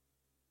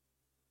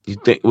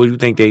 What do you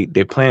think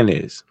their plan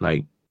is?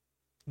 Like,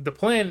 the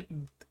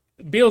plan,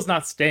 Beal's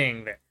not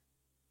staying there.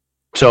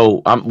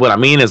 So what I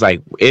mean is,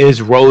 like,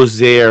 is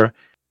Rozier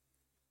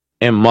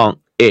and Monk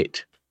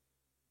it?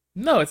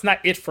 No, it's not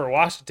it for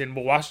Washington,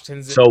 but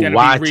Washington's so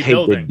why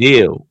take the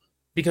deal?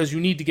 Because you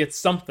need to get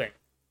something,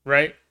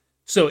 right?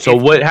 So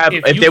what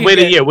happened if they wait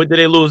a year? What did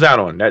they lose out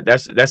on?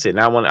 That's it. And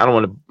I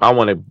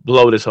want to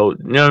blow this whole.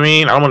 You know what I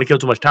mean? I don't want to kill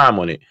too much time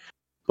on it.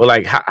 But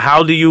like,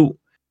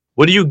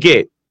 what do you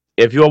get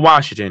if you're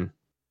Washington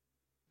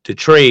to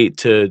trade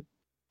to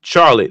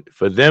Charlotte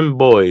for them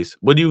boys?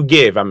 What do you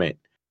give? I mean,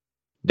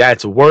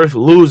 that's worth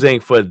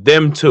losing for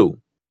them too,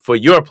 for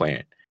your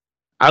plan.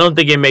 I don't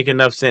think it make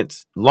enough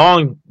sense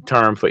long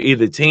term for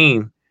either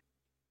team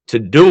to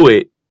do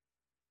it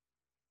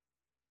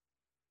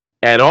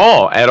at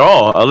all,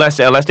 unless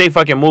they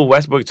fucking move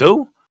Westbrook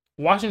too.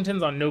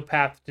 Washington's on no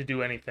path to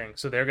do anything,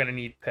 so they're going to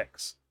need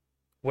picks.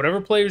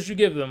 Whatever players you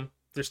give them,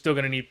 they're still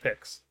going to need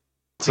picks.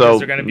 So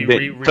they're going to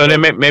be so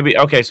then maybe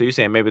okay. So you're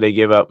saying maybe they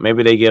give up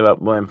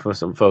one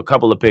for a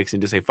couple of picks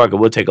and just say fuck it,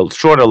 we'll take a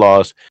shorter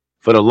loss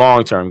for the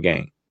long term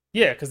game.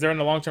 Yeah, because they're in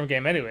the long term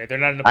game anyway. They're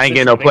not in. I ain't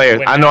getting no players.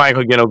 I know I ain't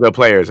gonna get no good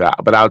players,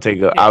 but I'll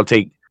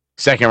take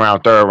second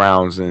round, third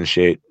rounds and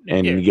shit,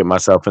 and get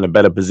myself in a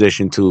better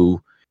position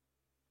to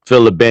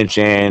fill the bench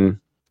and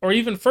or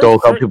even throw a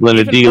couple people in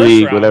the D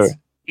League, whatever.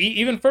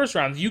 Even first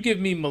round, you give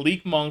me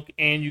Malik Monk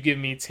and you give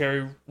me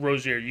Terry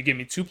Rozier. You give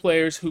me two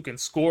players who can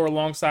score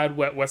alongside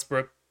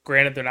Westbrook.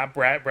 Granted, they're not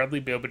Bradley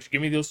Beal, but you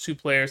give me those two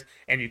players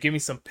and you give me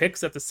some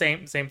picks at the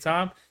same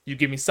time. You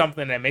give me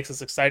something that makes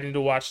us exciting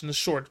to watch in the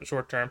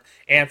short term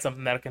and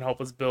something that can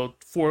help us build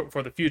for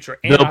the future.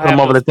 And they'll put them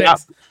over the top.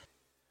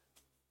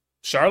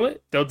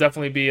 Charlotte, they'll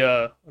definitely be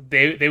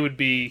they would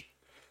be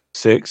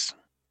 6.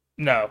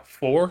 No,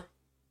 4.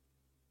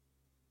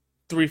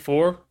 3,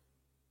 4.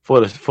 4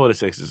 to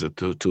 6 is a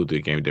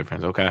 2-3 game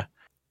difference. Okay.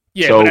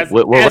 Yeah. So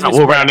what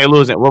round they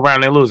losing? What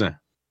round they losing?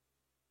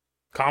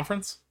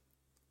 Conference.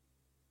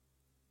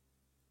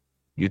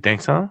 You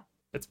think so?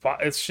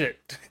 It's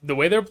shit. The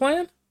way they're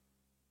playing.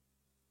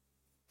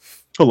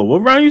 Hold on,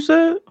 what round you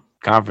said?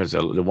 Conference,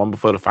 the one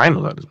before the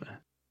final, man.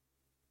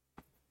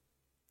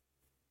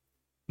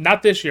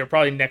 Not this year,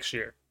 probably next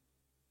year.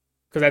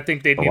 Because I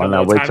think they need why a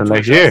not little wait time till to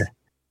next adjust. year?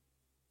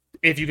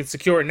 If you can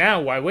secure it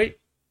now, why wait?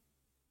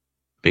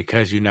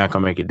 Because you're not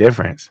gonna make a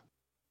difference.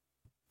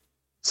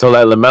 So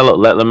let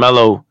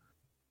LaMelo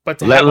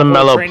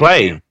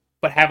play. Camp,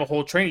 but have a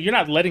whole training. You're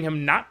not letting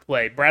him not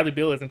play. Bradley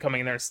Beal isn't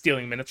coming in there and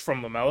stealing minutes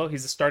from LaMelo.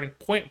 He's a starting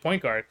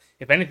point guard.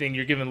 If anything,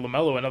 you're giving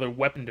LaMelo another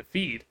weapon to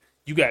feed.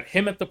 You got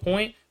him at the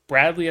point,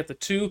 Bradley at the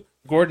 2,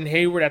 Gordon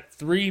Hayward at the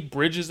 3,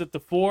 Bridges at the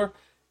 4.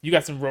 You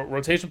got some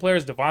rotation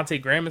players.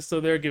 Devontae Graham is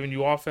still there, giving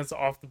you offense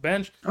off the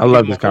bench. I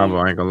love this combo.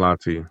 I ain't gonna lie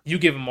to you. You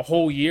give him a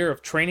whole year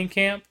of training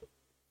camp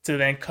to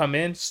then come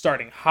in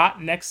starting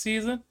hot next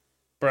season,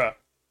 bruh.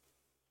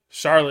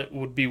 Charlotte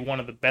would be one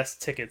of the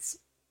best tickets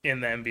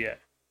in the NBA.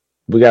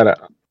 I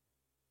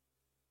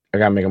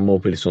gotta make a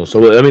move pretty soon. So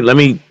let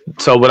me.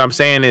 So what I'm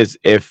saying is,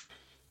 if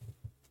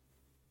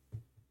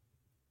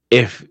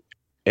is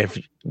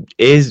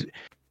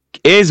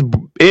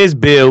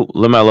Bill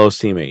LaMelo's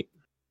teammate?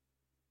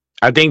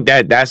 I think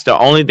that's the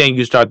only thing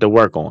you start to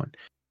work on.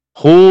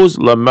 Who's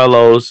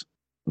LaMelo's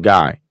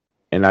guy?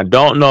 And I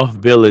don't know if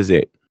Bill is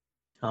it.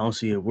 I don't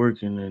see it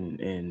working for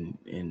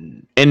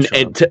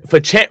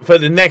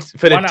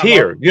the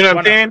tier. You know what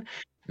I'm saying?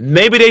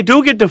 Maybe they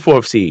do get the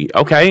 4th seed.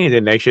 Okay, and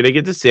then next year they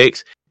get the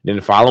 6. Then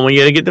the following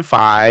year they get the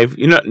 5.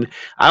 You know,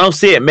 I don't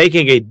see it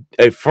making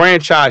a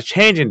franchise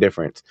changing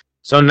difference.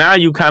 So now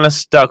you kind of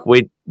stuck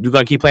with you're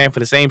gonna keep playing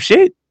for the same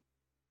shit.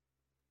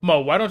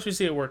 Mo, why don't you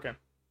see it working?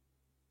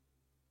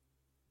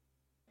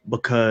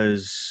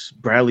 Because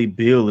Bradley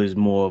Beal is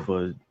more of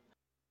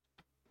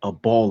a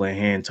ball in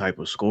hand type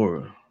of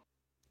scorer.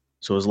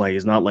 So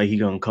it's not like he's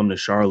gonna come to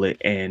Charlotte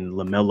and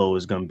LaMelo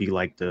is gonna be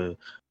like the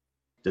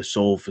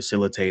sole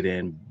facilitator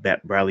and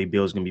Bradley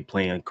Beal is gonna be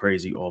playing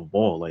crazy off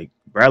ball. Like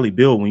Bradley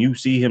Beal, when you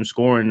see him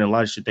scoring and a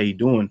lot of shit that he's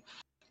doing,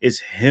 it's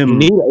him.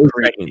 He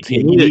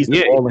needs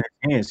the ball in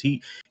his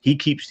hands.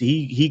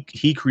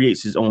 He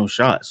creates his own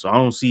shots. So I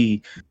don't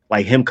see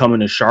like him coming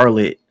to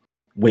Charlotte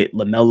with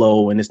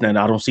LaMelo and this and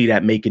that. I don't see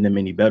that making them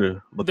any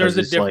better. There's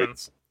a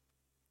difference.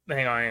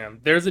 Hang on.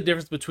 There's a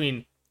difference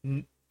between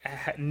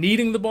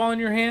needing the ball in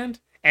your hand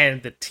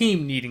and the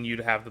team needing you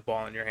to have the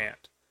ball in your hand.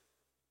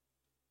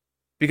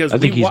 Because I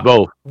think he's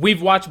both.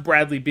 We've watched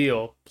Bradley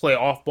Beal play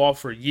off ball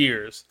for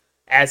years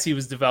as he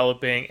was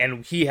developing,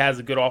 and he has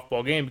a good off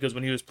ball game because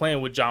when he was playing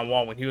with John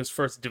Wall, when he was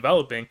first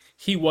developing,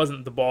 he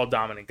wasn't the ball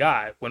dominant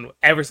guy.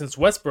 Ever since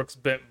Westbrook's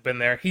been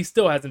there, he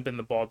still hasn't been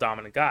the ball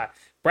dominant guy.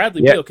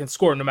 Bradley Beal can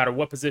score no matter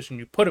what position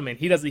you put him in.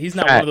 He's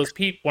not one of those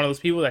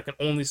people that can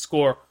only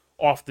score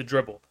off the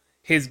dribble.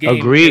 His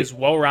game is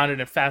well-rounded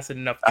and faceted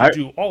enough to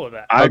do all of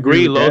that. I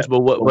agree, Los,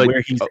 but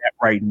where he's at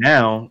right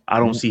now, I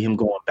don't see him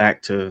going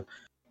back to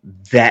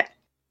that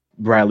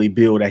Bradley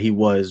Beal that he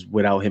was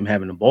without him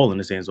having the ball in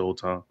his hands the whole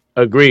time.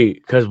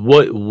 Agreed. Because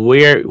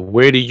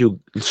where do you?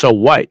 So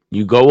what?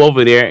 You go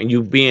over there and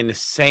you be in the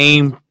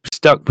same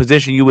stuck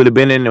position you would have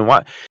been in, and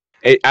what?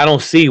 I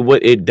don't see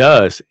what it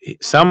does.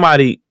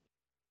 Somebody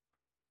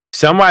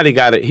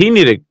got it.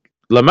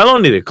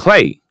 LaMelo needed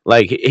Clay.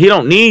 Like he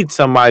don't need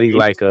somebody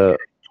like a.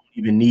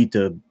 Even need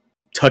to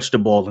touch the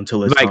ball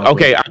until it's like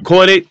okay, I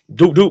caught it.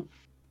 Do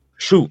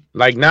shoot.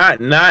 Like not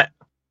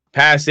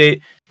pass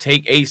it.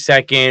 Take 8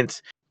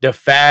 seconds. The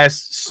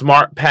fast,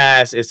 smart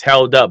pass is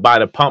held up by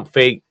the pump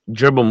fake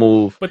dribble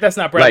move. But that's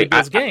not Bradley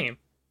Beal's game.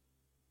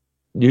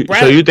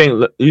 So you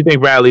think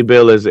Bradley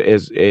Beal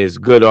is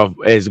good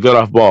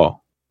off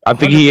ball? I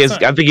think 100%. He is.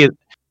 I think he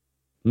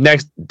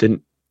next.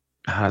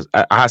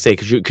 I say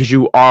because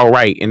you are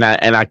right, and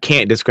I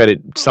can't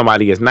discredit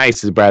somebody as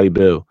nice as Bradley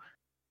Beal.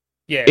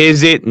 Yeah.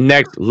 Is it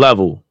next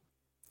level?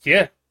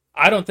 Yeah.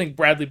 I don't think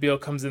Bradley Beal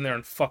comes in there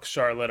and fucks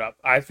Charlotte up.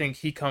 I think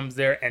he comes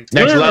there and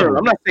next level.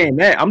 I'm not saying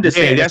that. I'm just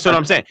saying that's what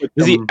I'm saying.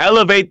 Does he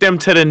elevate them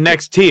to the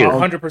next tier?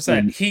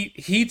 100%.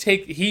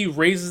 He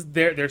raises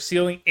their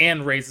ceiling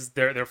and raises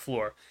their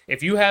floor.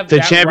 If you have the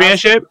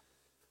championship, roster,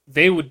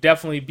 they would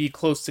definitely be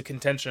close to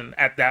contention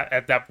at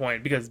that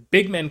point because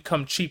big men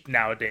come cheap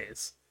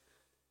nowadays.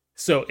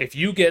 So if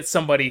you get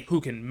somebody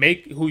who can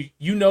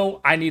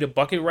I need a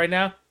bucket right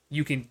now,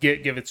 you can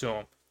give it to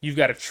him. You've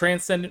got a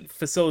transcendent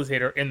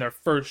facilitator in their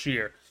first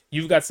year.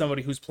 You've got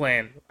somebody who's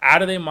playing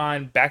out of their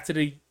mind, back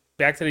to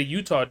back to the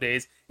Utah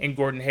days in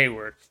Gordon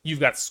Hayward. You've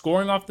got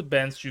scoring off the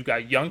bench. You've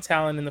got young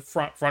talent in the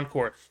front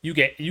court. You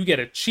get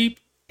a cheap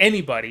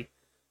anybody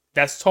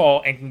that's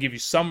tall and can give you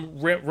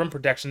some rim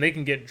protection. They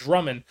can get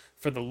Drummond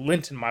for the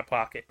lint in my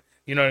pocket.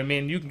 You know what I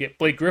mean? You can get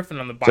Blake Griffin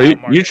on the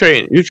buyout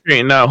market. You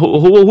train now.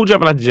 Who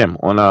jumping out the gym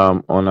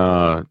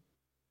on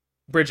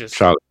Bridges?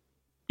 Charlotte.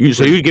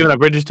 So you giving up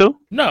Bridges too?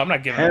 No, I'm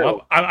not giving him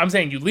up. I'm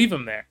saying you leave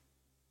him there.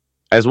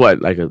 As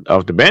what? Like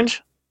off the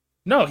bench?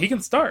 No, he can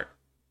start.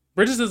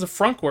 Bridges is a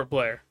front court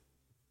player.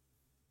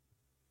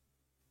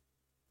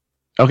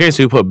 Okay,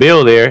 so you put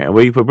Beal there, and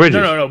where you put Bridges?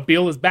 No.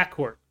 Beal is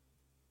backcourt.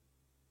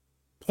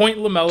 Point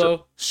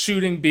LaMelo,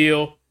 shooting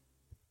Beal.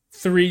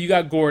 3, you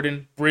got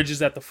Gordon.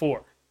 Bridges at the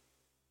 4.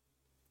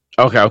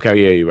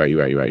 Okay, yeah, you're right.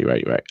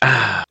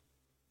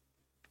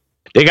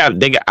 They got.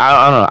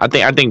 I don't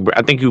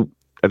know.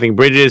 I think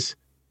Bridges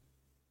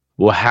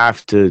will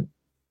have to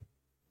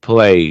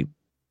play.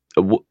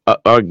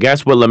 Or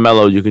guess what,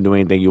 LaMelo, you can do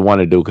anything you want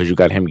to do because you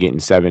got him getting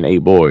 7, 8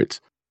 boards.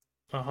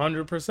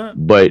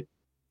 100%. But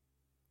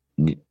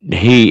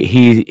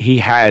he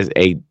has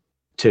a.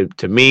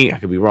 To me, I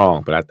could be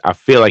wrong, but I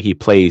feel like he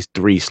plays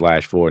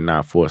 3/4,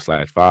 not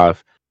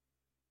 4/5.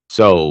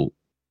 So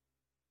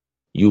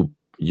you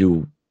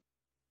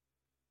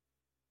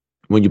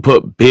when you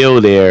put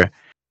Bill there,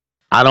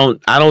 I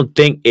don't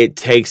think it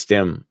takes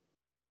them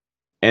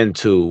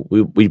into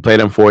we play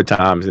them 4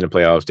 times in the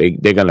playoffs.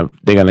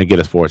 They're gonna get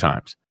us 4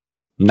 times.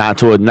 Not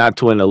to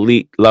an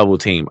elite level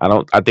team.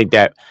 I think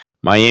that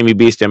Miami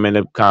beats them in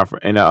the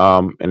conference in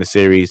the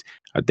series.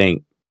 I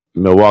think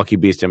Milwaukee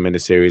beats them in the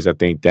series. I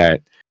think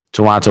that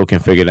Toronto can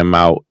figure them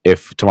out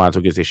if Toronto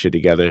gets their shit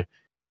together.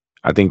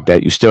 I think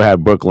that you still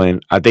have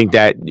Brooklyn. I think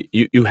that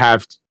you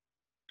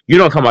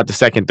don't come out the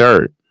second,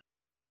 third.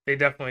 They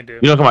definitely do.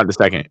 You don't come out the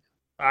second.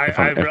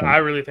 I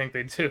really think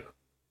they do.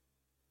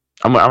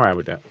 I'm right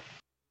with that.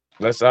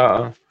 Let's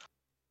But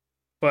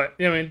I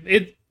mean,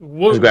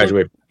 let's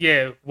graduate.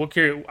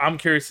 I'm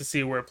curious to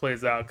see where it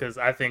plays out because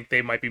I think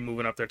they might be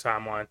moving up their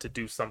timeline to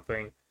do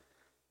something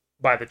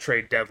by the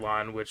trade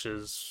deadline, which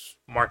is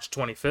March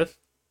 25th.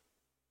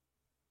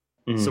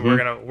 Mm-hmm. So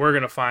we're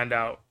gonna find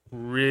out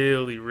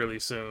really, really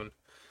soon.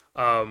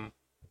 I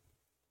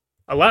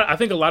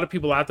think a lot of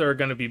people out there are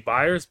going to be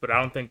buyers, but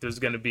I don't think there's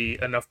going to be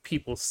enough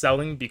people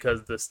selling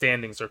because the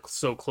standings are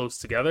so close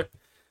together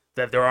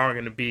that there aren't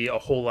going to be a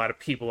whole lot of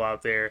people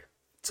out there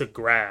to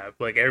grab.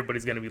 Like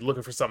everybody's going to be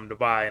looking for something to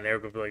buy, and they're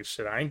going to be like,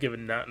 "Shit, I ain't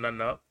giving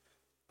nothing up.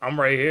 I'm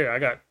right here. I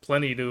got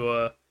plenty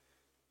to.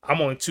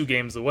 I'm only 2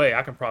 games away.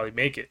 I can probably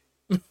make it."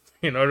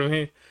 You know what I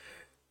mean?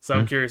 So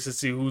I'm curious to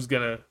see who's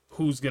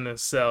gonna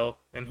sell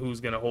and who's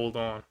gonna hold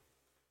on.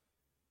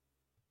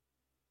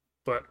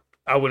 But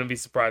I wouldn't be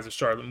surprised if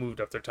Charlotte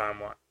moved up their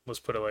timeline. Let's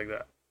put it like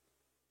that.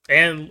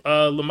 And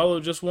LaMelo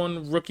just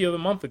won Rookie of the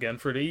Month again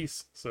for the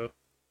East. So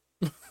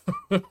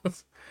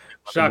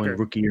shocker.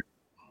 Rookie.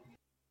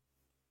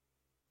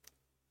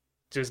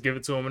 Just give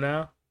it to him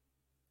now.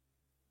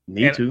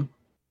 Need to.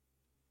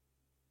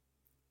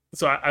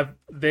 So I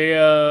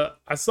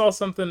saw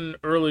something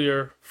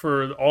earlier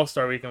for the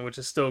All-Star Weekend, which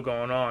is still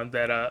going on.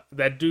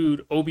 That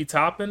dude Obi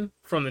Toppin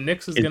from the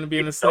Knicks is going to be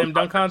in the slam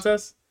dunk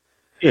contest.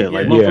 Yeah,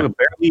 motherfucker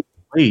barely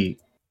played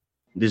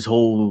this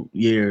whole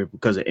year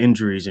because of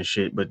injuries and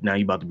shit. But now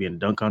you about to be in the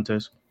dunk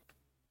contest.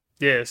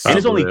 Yes,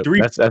 there's only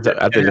 3. I think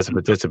that's a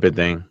participant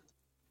thing.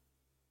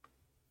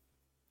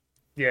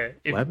 Yeah.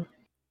 What?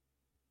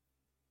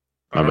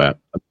 My bad.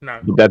 No.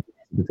 That's a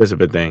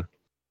participant thing.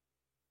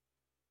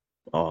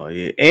 Oh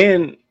yeah,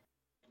 and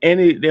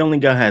they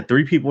only had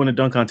 3 people in the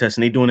dunk contest,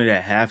 and they doing it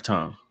at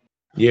halftime.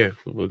 Yeah,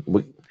 you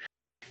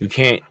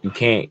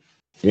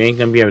ain't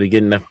gonna be able to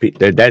get enough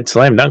people. That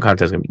slam dunk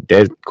contest gonna be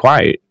dead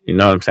quiet. You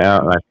know what I'm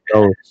saying? Like,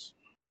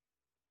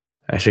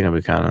 that shit gonna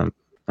be kind of,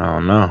 I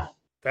don't know.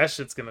 That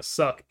shit's gonna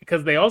suck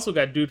because they also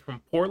got dude from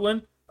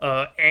Portland,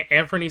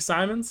 Anthony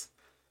Simons.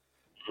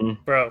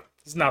 Mm-hmm. Bro,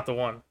 it's not the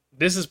one.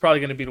 This is probably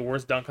gonna be the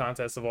worst dunk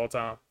contest of all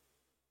time.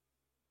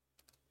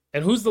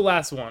 And who's the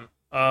last one?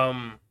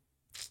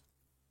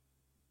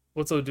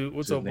 What's old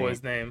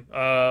boy's name?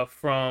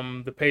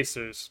 From the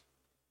Pacers.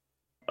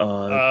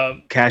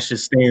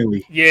 Cassius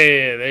Stanley.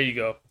 Yeah, there you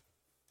go.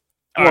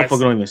 That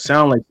motherfucker don't even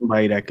sound like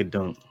somebody that could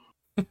dunk.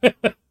 All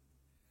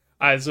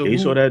right, so you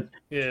saw that?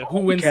 Yeah, who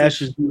wins?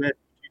 Cassius do that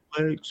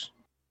legs.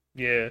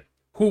 Yeah,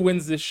 who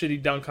wins this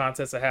shitty dunk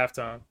contest at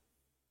halftime?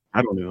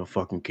 I don't even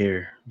fucking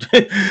care.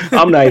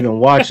 I'm not even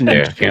watching it.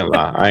 Yeah, can't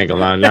lie. I ain't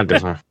gonna lie. Not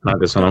this one. Not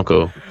this one. I'm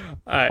cool. All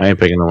right. I ain't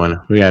picking the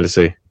winner. We got to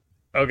see.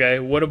 Okay,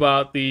 what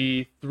about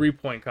the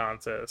 3-point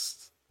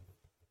contest?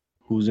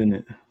 Who's in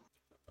it?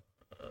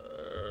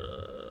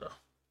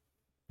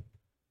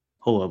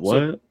 Hold up, what?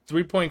 So,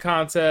 3-point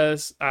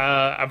contest.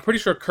 I'm pretty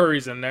sure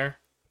Curry's in there.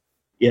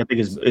 Yeah, I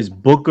think it's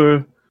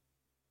Booker,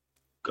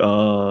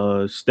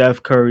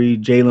 Steph Curry,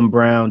 Jaylen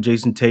Brown,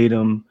 Jason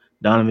Tatum,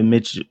 Donovan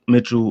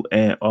Mitchell,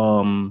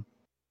 and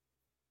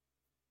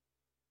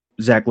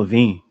Zach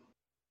LaVine.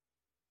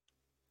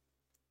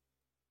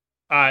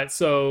 All right,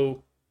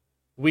 so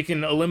we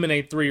can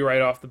eliminate 3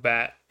 right off the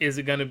bat. Is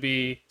it going to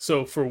be,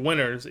 so for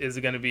winners, is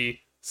it going to be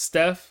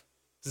Steph,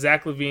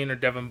 Zach LaVine, or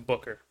Devin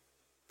Booker?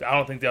 I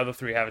don't think the other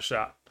 3 have a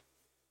shot.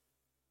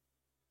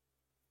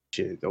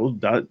 Shit,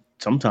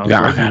 sometimes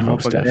yeah, I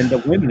gotta end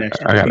up winning that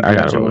shit. I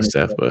gotta roll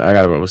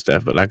with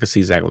Steph, but I could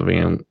see Zach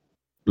LaVine.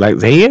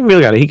 Like he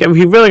really got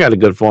he really got a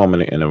good form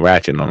and a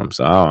ratchet on him,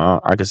 so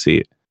I could see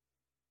it.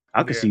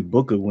 I could see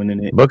Booker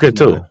winning it. Booker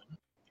too.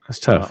 That's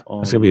tough.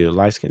 It's gonna be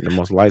the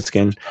most light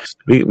skin.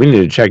 We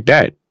need to check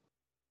that.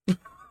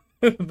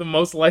 The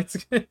most light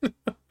skin.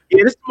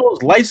 Yeah, this is the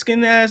most light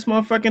skinned ass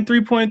motherfucking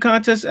 3-point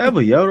contest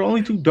ever, yo. The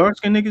only 2 dark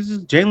skinned niggas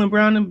is Jaylen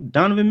Brown and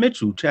Donovan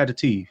Mitchell. Chatter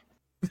T.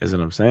 That's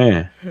what I'm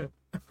saying.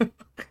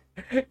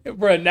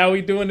 Bro, now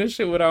we doing this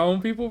shit with our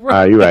own people,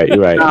 bro. You're right. You're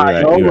right.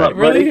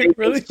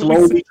 Really?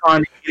 Slowly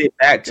trying to get it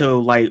back to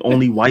like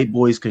only white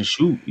boys can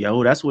shoot,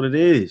 yo. That's what it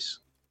is.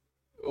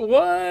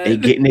 What? They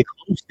getting it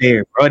close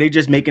there, bro. They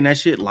just making that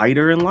shit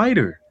lighter and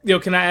lighter. Yo,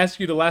 can I ask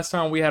you the last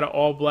time we had an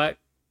all black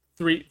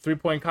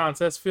 3-point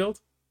contest field?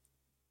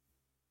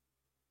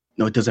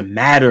 No, it doesn't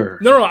matter.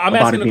 No, I'm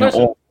asking the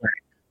question.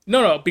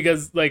 No,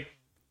 because like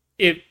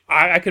if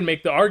I can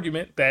make the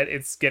argument that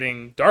it's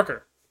getting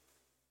darker.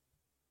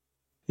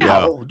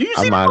 Yo, do you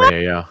see I'm out of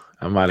here, yo.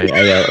 I'm out of here.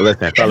 Hey, yo,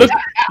 listen, fellas.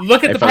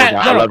 Look at the pattern.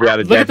 I love y'all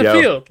to look death, at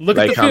the field. Look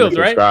at the field,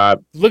 right?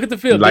 Subscribe. Look at the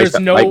field. There's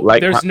no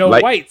whites. There's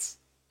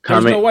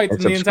no whites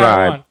in the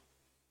entire line.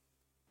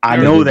 I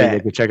know that.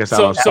 You can check us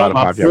out on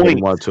Spotify if you really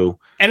want to.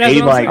 And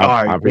that's what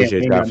I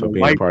appreciate that for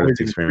being a part of this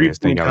experience.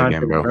 Thank y'all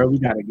again, bro.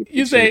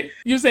 You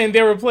saying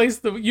they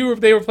replaced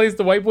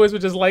the white boys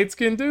with just light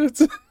skinned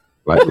dudes?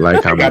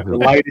 Like, comment,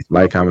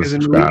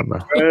 subscribe, bro.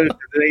 There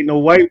ain't no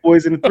white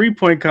boys in the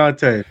 3-point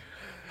contest.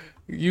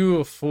 You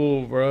a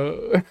fool,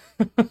 bro.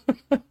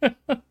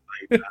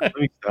 Let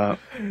me stop.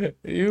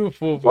 You a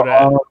fool for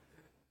that.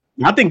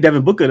 I think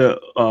Devin Booker.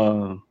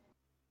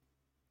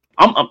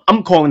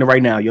 I'm calling it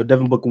right now. Yo,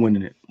 Devin Booker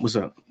winning it. What's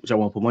up? Y'all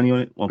want to put money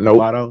on it? Nope.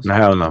 No,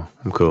 hell no.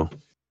 I'm cool.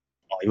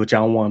 What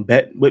y'all want to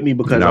bet with me?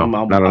 Because I'm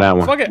not on that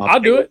one. Fuck it, I'll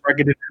do it. What?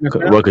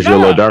 Because you're a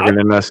little darker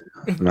than us.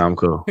 No, I'm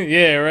cool.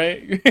 Yeah,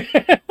 right.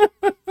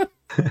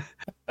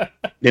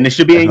 Then it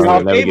should be in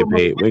y'all favor.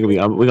 We're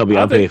gonna be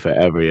unpaid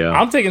forever, yo.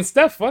 I'm taking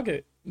Steph. Fuck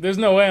it. There's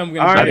no way I'm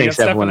gonna. I think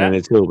Steph winning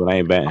it too, but I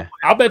ain't betting.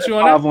 I'll bet you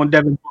on that. 5 on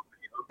Devin Booker.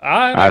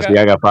 All right.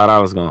 I got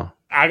 $5 going.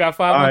 I got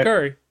 5 on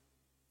Curry.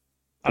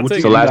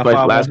 So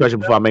last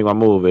question before I make my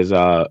move is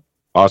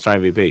All-Star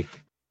MVP.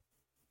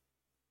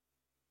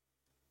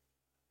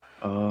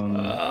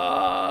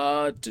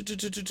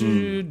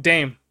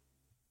 Dame.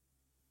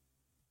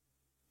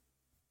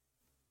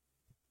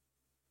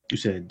 You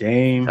said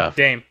Dame. Tough.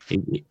 Dame.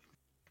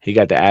 He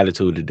got the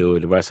attitude to do it.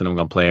 The rest of them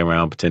gonna play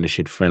around, pretend the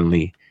shit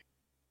friendly.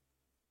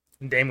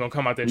 Dame gonna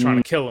come out there trying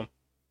to kill him.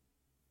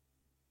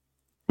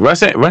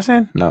 Russell?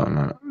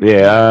 No.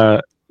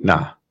 Yeah,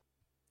 nah.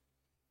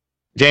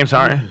 James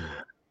Harden.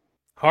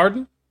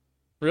 Harden?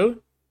 Really?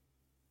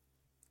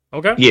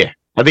 Okay. Yeah,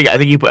 I think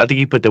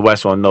he put the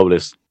West on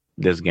notice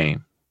this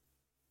game.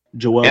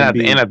 Joel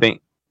Embiid.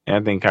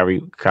 I think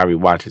Kyrie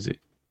watches it.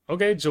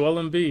 Okay,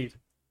 Joel Embiid.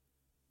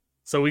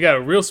 So we got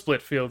a real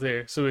split field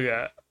here. So we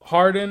got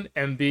Harden,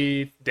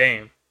 Embiid,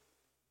 Dame.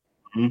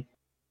 Mm-hmm.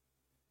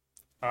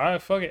 All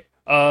right, fuck it.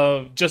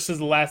 Just as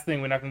the last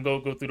thing, we're not gonna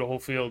go through the whole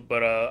field,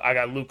 but I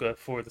got Luka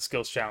for the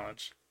skills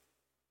challenge.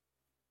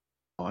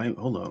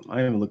 Hold up.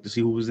 I haven't looked to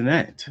see who was in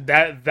that.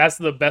 That's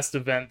the best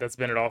event that's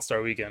been at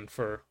All-Star Weekend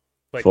for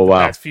the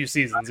past few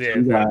seasons. Yeah.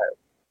 You got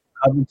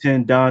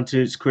Covington,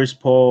 Doncic, Chris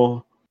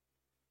Paul,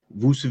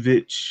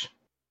 Vucevic,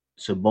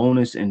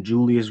 Sabonis, and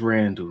Julius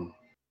Randle.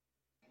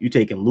 You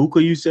taking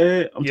Luka, you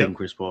said? I'm taking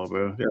Chris Paul,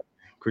 bro. Yeah,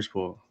 Chris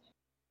Paul.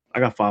 I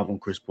got 5 on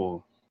Chris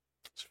Paul.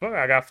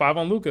 I got 5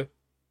 on Luka.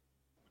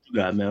 You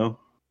got Mel?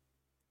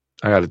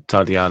 I got to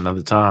talk to y'all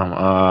another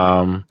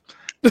time.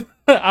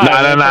 No.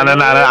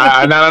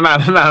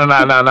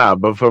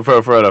 But for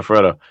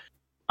further,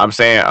 I'm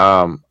saying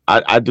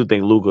I do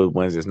think Luka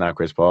wins. It's not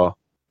Chris Paul.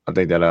 I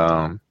think that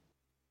I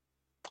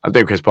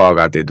think Chris Paul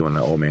got there doing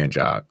the old man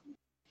job.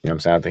 You know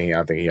what I'm saying?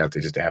 I think he have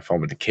to just have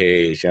fun with the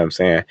kids. You know what I'm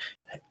saying?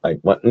 Like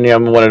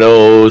one of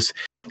those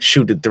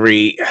shoot the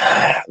 3,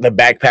 the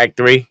backpack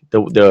 3.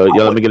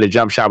 Let me get a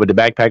jump shot with the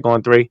backpack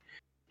on 3.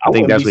 I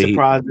think that's what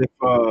surprised if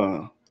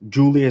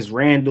Julius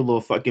Randle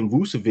or fucking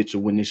Vucevic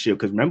will win this shit.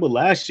 Because remember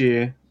last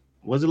year.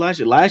 Was it last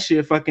year? Last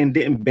year, fucking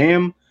didn't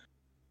Bam,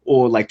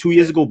 or like 2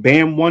 years ago,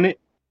 Bam won it.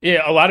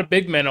 Yeah, a lot of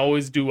big men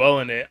always do well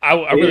in it. I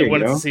really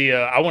wanted to see.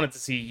 I wanted to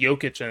see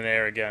Jokic in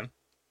there again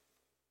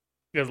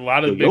because a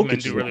lot of big men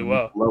do really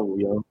well. Level,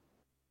 yo.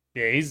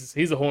 Yeah,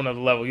 he's a whole nother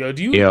level, yo.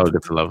 Do y'all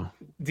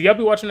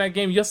be watching that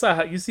game? You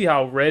see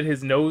how red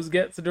his nose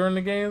gets during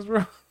the games,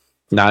 bro?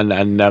 No, I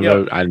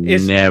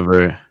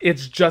never.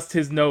 It's just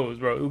his nose,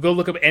 bro. Go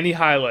look up any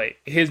highlight.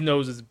 His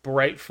nose is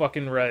bright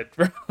fucking red,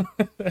 bro.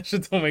 That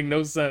shit don't make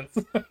no sense.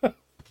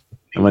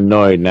 I'm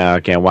annoyed now. I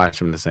can't watch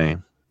him the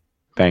same.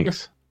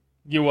 Thanks.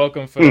 You're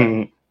welcome for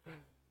that.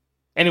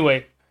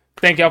 Anyway,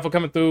 thank y'all for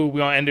coming through. We're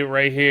going to end it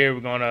right here.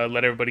 We're going to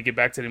let everybody get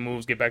back to their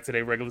moves, get back to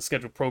their regular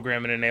scheduled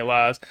programming in their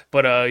lives.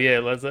 But yeah,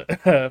 let's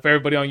for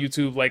everybody on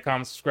YouTube, like,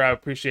 comment, subscribe.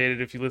 Appreciate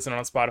it. If you listen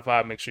on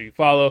Spotify, make sure you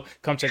follow.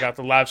 Come check out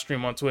the live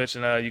stream on Twitch,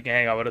 and you can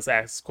hang out with us,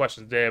 ask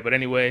questions there. But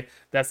anyway,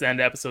 that's the end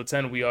of episode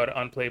 10. We are the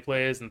Unplayed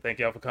Players, and thank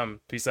y'all for coming.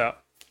 Peace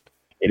out.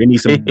 Hey, they need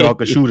some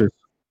darker shooters.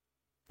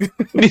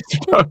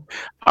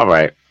 All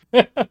right.